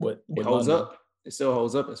 It holds up. It still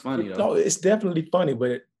holds up. It's funny though. No, it's definitely funny,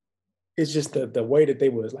 but it's just the way that they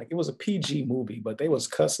was like. It was a PG movie, but they was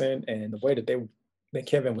cussing, and the way that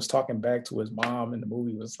Kevin was talking back to his mom in the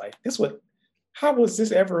movie was like, how was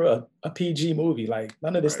this ever a PG movie? Like,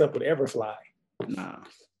 none of this stuff would ever fly. Nah.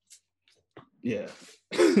 Yeah.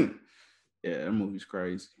 Yeah, that movie's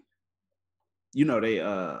crazy. You know,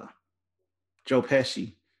 Joe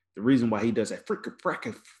Pesci, the reason why he does that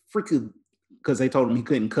fricka, because they told him he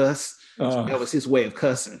couldn't cuss. That was his way of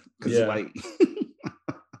cussing. Because like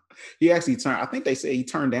he actually I think they said he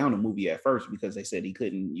turned down the movie at first because they said he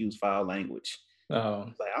couldn't use foul language. Oh.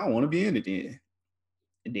 Like, I don't want to be in it then.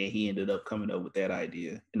 And then he ended up coming up with that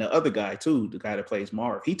idea. And the other guy too, the guy that plays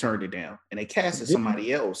Marv, he turned it down, and they casted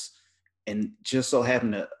somebody else. And just so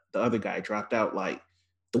happened that the other guy dropped out like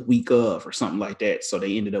the week of or something like that. So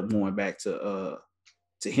they ended up going back to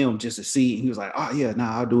him just to see. And he was like, "Oh yeah,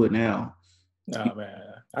 nah, I'll do it now." Oh man,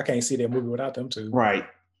 I can't see that movie without them two. Right.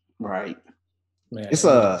 Man, it's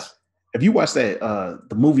if you watch that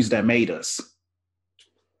the movies that made us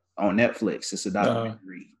on Netflix, it's a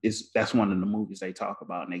documentary. That's one of the movies they talk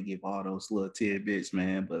about, and they give all those little tidbits,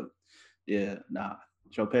 man. But yeah, nah,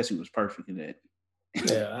 Joe Pesci was perfect in that.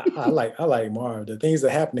 Yeah, I like Marv. The things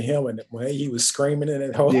that happened to him, and when he was screaming in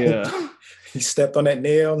that hole, he stepped on that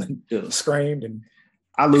nail and screamed. And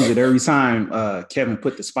I lose it every time Kevin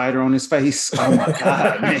put the spider on his face. Oh my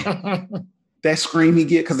god, man! That scream he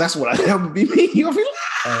get, because that's what that would be me. You'll be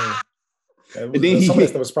like, and then some of that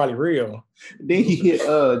stuff was probably real. Then he hit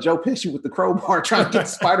Joe Pesci with the crowbar trying to get the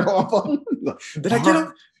spider off of him. Like, Did I get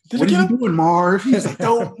him? What are you doing, Marv? He's like,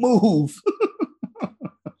 don't move.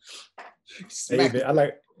 Hey, I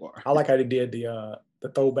like how they did the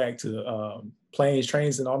throwback to planes,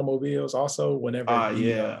 trains, and automobiles. Also, whenever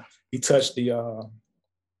he touched the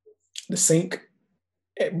sink,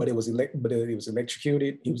 but it was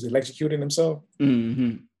electrocuted. He was electrocuting himself,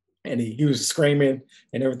 mm-hmm. and he was screaming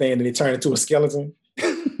and everything, and then he turned into a skeleton.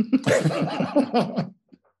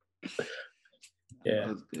 Yeah, that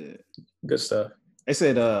was good stuff. They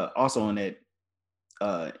said also in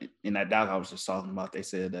that doc I was just talking about, they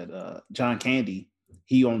said that John Candy,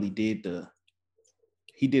 he did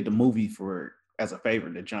the movie for as a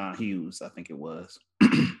favor to John Hughes, I think it was.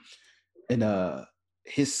 And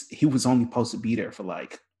he was only supposed to be there for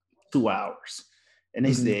like 2 hours. And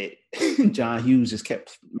they said John Hughes just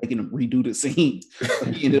kept making him redo the scene.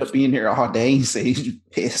 He ended up being there all day. He said he's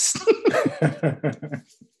pissed.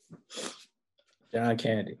 John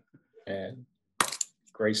Candy, man.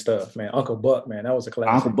 Great stuff, man. Uncle Buck, man, that was a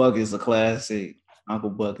classic. Uncle Buck is a classic. Uncle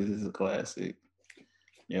Buck is a classic.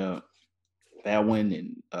 Yeah. That one,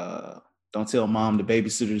 and Don't Tell Mom the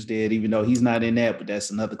Babysitter's Dead, even though he's not in that, but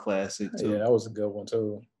that's another classic too. Yeah, that was a good one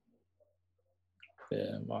too.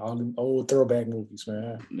 Yeah, all the old throwback movies,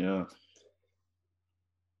 man. Yeah.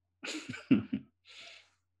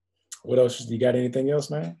 What else? You got anything else,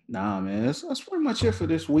 man? Nah, man. That's pretty much it for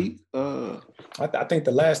this week. I think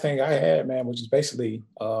the last thing I had, man, which is basically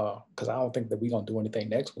because I don't think that we're gonna do anything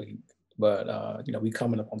next week, but we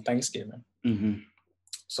coming up on Thanksgiving. Mm-hmm.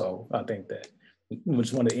 So I think that we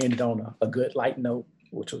just want to end it on a good light note,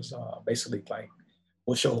 which was basically like,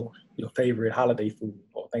 what's your favorite holiday food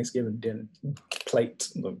or Thanksgiving dinner plate,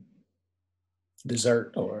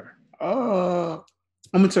 dessert, or? I'm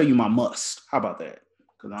gonna tell you my must. How about that?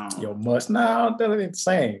 Your must? No, that ain't the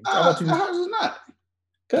same. How's it not?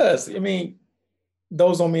 Because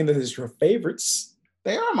those don't mean that it's your favorites.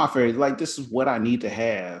 They are my favorites. Like, this is what I need to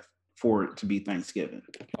have for it to be Thanksgiving.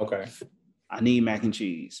 Okay. I need mac and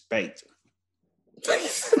cheese baked. Why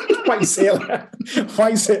you say it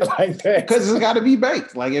like that? Because it's got to be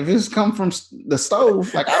baked. Like, if it's come from the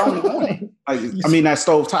stove, like, I don't want it. Like, that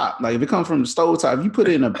stove top. Like, if it comes from the stove top, if you put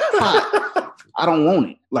it in a pot, I don't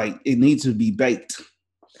want it. Like, it needs to be baked.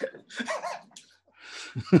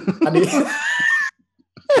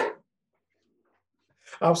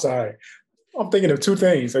 I'm sorry. I'm thinking of two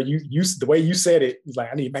things. So you the way you said it, it's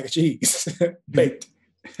like, I need mac and cheese baked.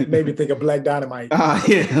 Made me think of Black Dynamite.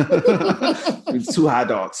 Yeah. 2 hot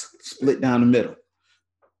dogs split down the middle,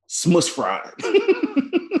 smush fried.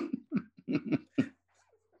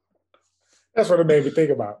 That's what it made me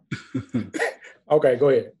think about. Okay, go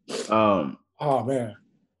ahead. Oh man.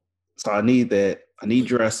 So I need that. I need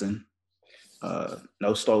dressing. No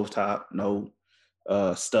stovetop, no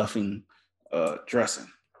stuffing, dressing.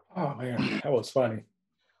 Oh man, that was funny.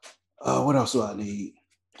 What else do I need?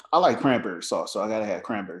 I like cranberry sauce, so I gotta have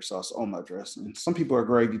cranberry sauce on my dressing. Some people are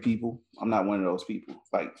gravy people. I'm not one of those people.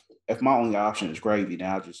 Like, if my only option is gravy,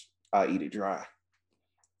 then I'll eat it dry.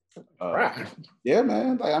 Right. Yeah,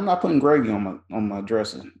 man. Like, I'm not putting gravy on my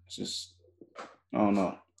dressing. It's just, I don't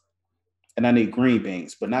know. And I need green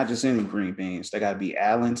beans, but not just any green beans. They gotta be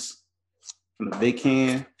Allen's from the big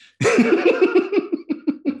can.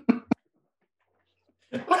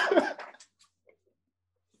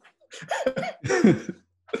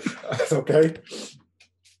 That's okay.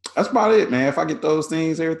 That's about it, man. If I get those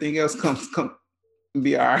things, everything else come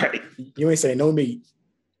be all right. You ain't say no meat.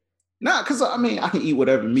 Nah, because I can eat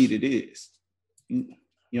whatever meat it is. You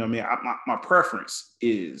know what I mean? My preference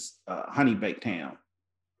is honey baked ham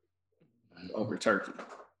over turkey.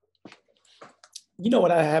 You know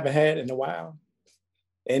what I haven't had in a while?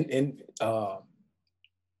 And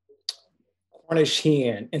Cornish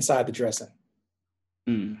hen inside the dressing.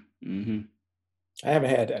 Mm-hmm. I haven't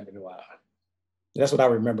had that in a while. That's what I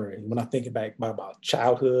remember when I think back about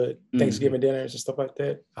childhood Thanksgiving dinners and stuff like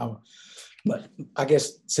that. But I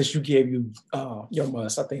guess since you gave your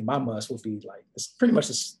must, I think my must would be like it's pretty much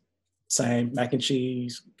the same: mac and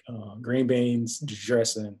cheese, green beans,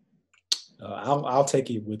 dressing. I'll take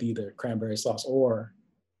it with either cranberry sauce or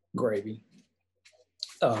gravy.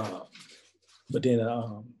 But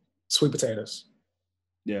then sweet potatoes.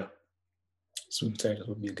 Yeah. Sweet potatoes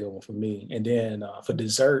would be a good one for me. And then for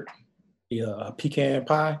dessert, either a pecan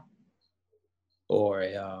pie or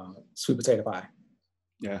a sweet potato pie.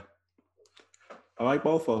 Yeah. I like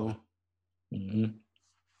both of them.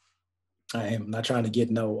 Mm-hmm. I am not trying to get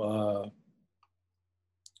no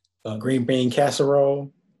green bean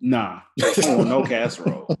casserole. Nah, I don't want no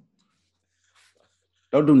casserole.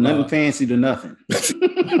 Don't do nothing fancy to nothing.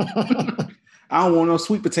 I don't want no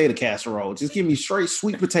sweet potato casserole. Just give me straight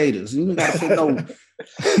sweet potatoes. You gotta put no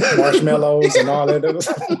marshmallows and all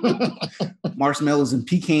that. Marshmallows and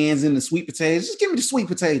pecans in the sweet potatoes. Just give me the sweet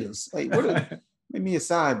potatoes. Like, make me a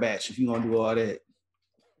side batch if you're gonna do all that.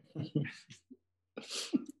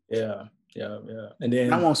 Yeah. And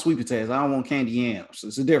then I want sweet potatoes. I don't want candy yams.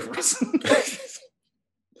 It's a difference.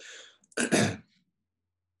 I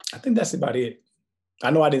think that's about it.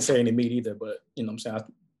 I know I didn't say any meat either, but you know what I'm saying?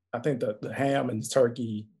 I think the ham and the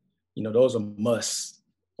turkey, you know, those are musts,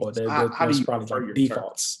 or they're probably like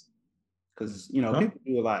defaults. Because, you know, people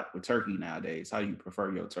do a lot with turkey nowadays. How do you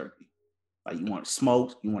prefer your turkey? Like, you want it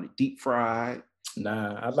smoked? You want it deep fried?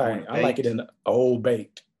 Nah, I like it in old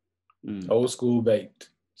baked, old school baked.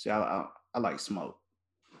 See, I like smoked.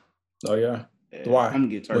 Oh yeah. Why? I'm gonna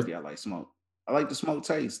get turkey. I like smoked. I like the smoked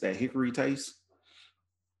taste, that hickory taste.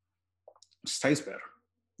 It just tastes better.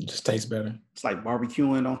 It just tastes better. It's like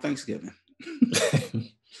barbecuing on Thanksgiving.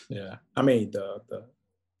 Yeah, I mean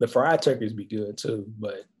the fried turkeys be good too,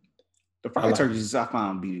 but the fried turkeys I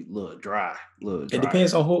find be a little dry. It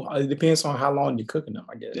depends on who. It depends on how long you're cooking them,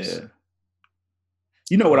 I guess. Yeah.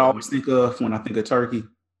 You know what I always think of when I think of turkey?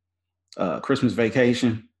 Christmas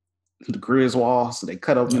Vacation. The Griswolds, so they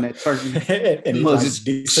cut open that turkey and it was just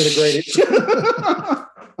disintegrated.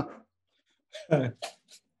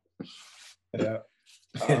 Yeah.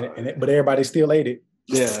 But everybody still ate it.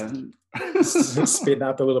 Yeah. Spitting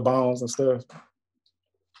out the little bones and stuff.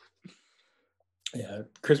 Yeah,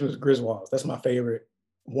 Christmas Griswolds. That's my favorite.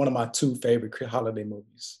 One of my two favorite holiday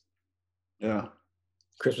movies. Yeah.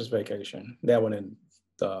 Christmas Vacation. That one and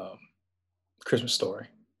the Christmas Story.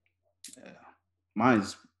 Yeah.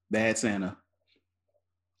 Mine's Bad Santa.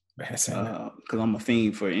 Bad Santa. Because I'm a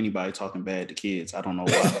fiend for anybody talking bad to kids. I don't know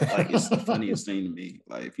why. Like, it's the funniest thing to me.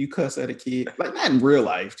 Like, if you cuss at a kid, like, not in real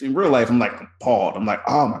life. In real life, I'm like appalled. I'm like,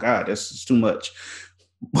 oh my God, that's just too much.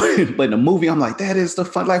 But in the movie, I'm like, that is the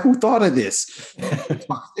fun. Like, who thought of this?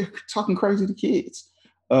 They're talking crazy to kids.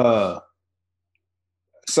 So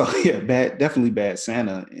yeah, definitely Bad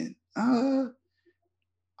Santa. And I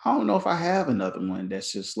don't know if I have another one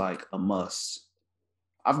that's just like a must.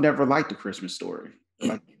 I've never liked A Christmas Story.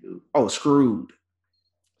 Like you do. Oh, Scrooge.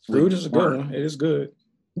 Scrooge is a good one. It is good.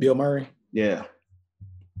 Bill Murray. Yeah.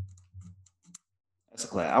 That's a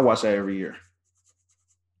class. I watch that every year.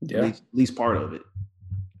 Yeah. At least part of it.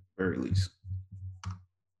 Very least.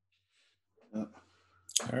 Yeah.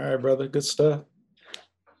 All right, brother. Good stuff.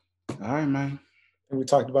 All right, man. We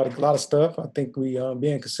talked about a lot of stuff. I think we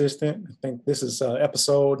being consistent. I think this is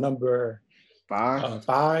episode number 5.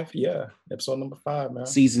 5. Yeah. Episode number 5, man.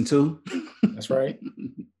 Season 2. That's right.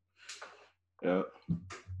 Yeah.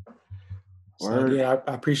 So again,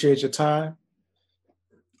 I appreciate your time.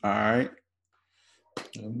 All right.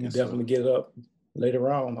 We definitely get it up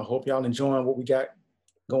later on. I hope y'all enjoying what we got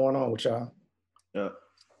going on with y'all. Yeah.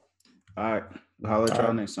 All right. We'll holler at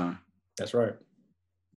y'all next time. That's right.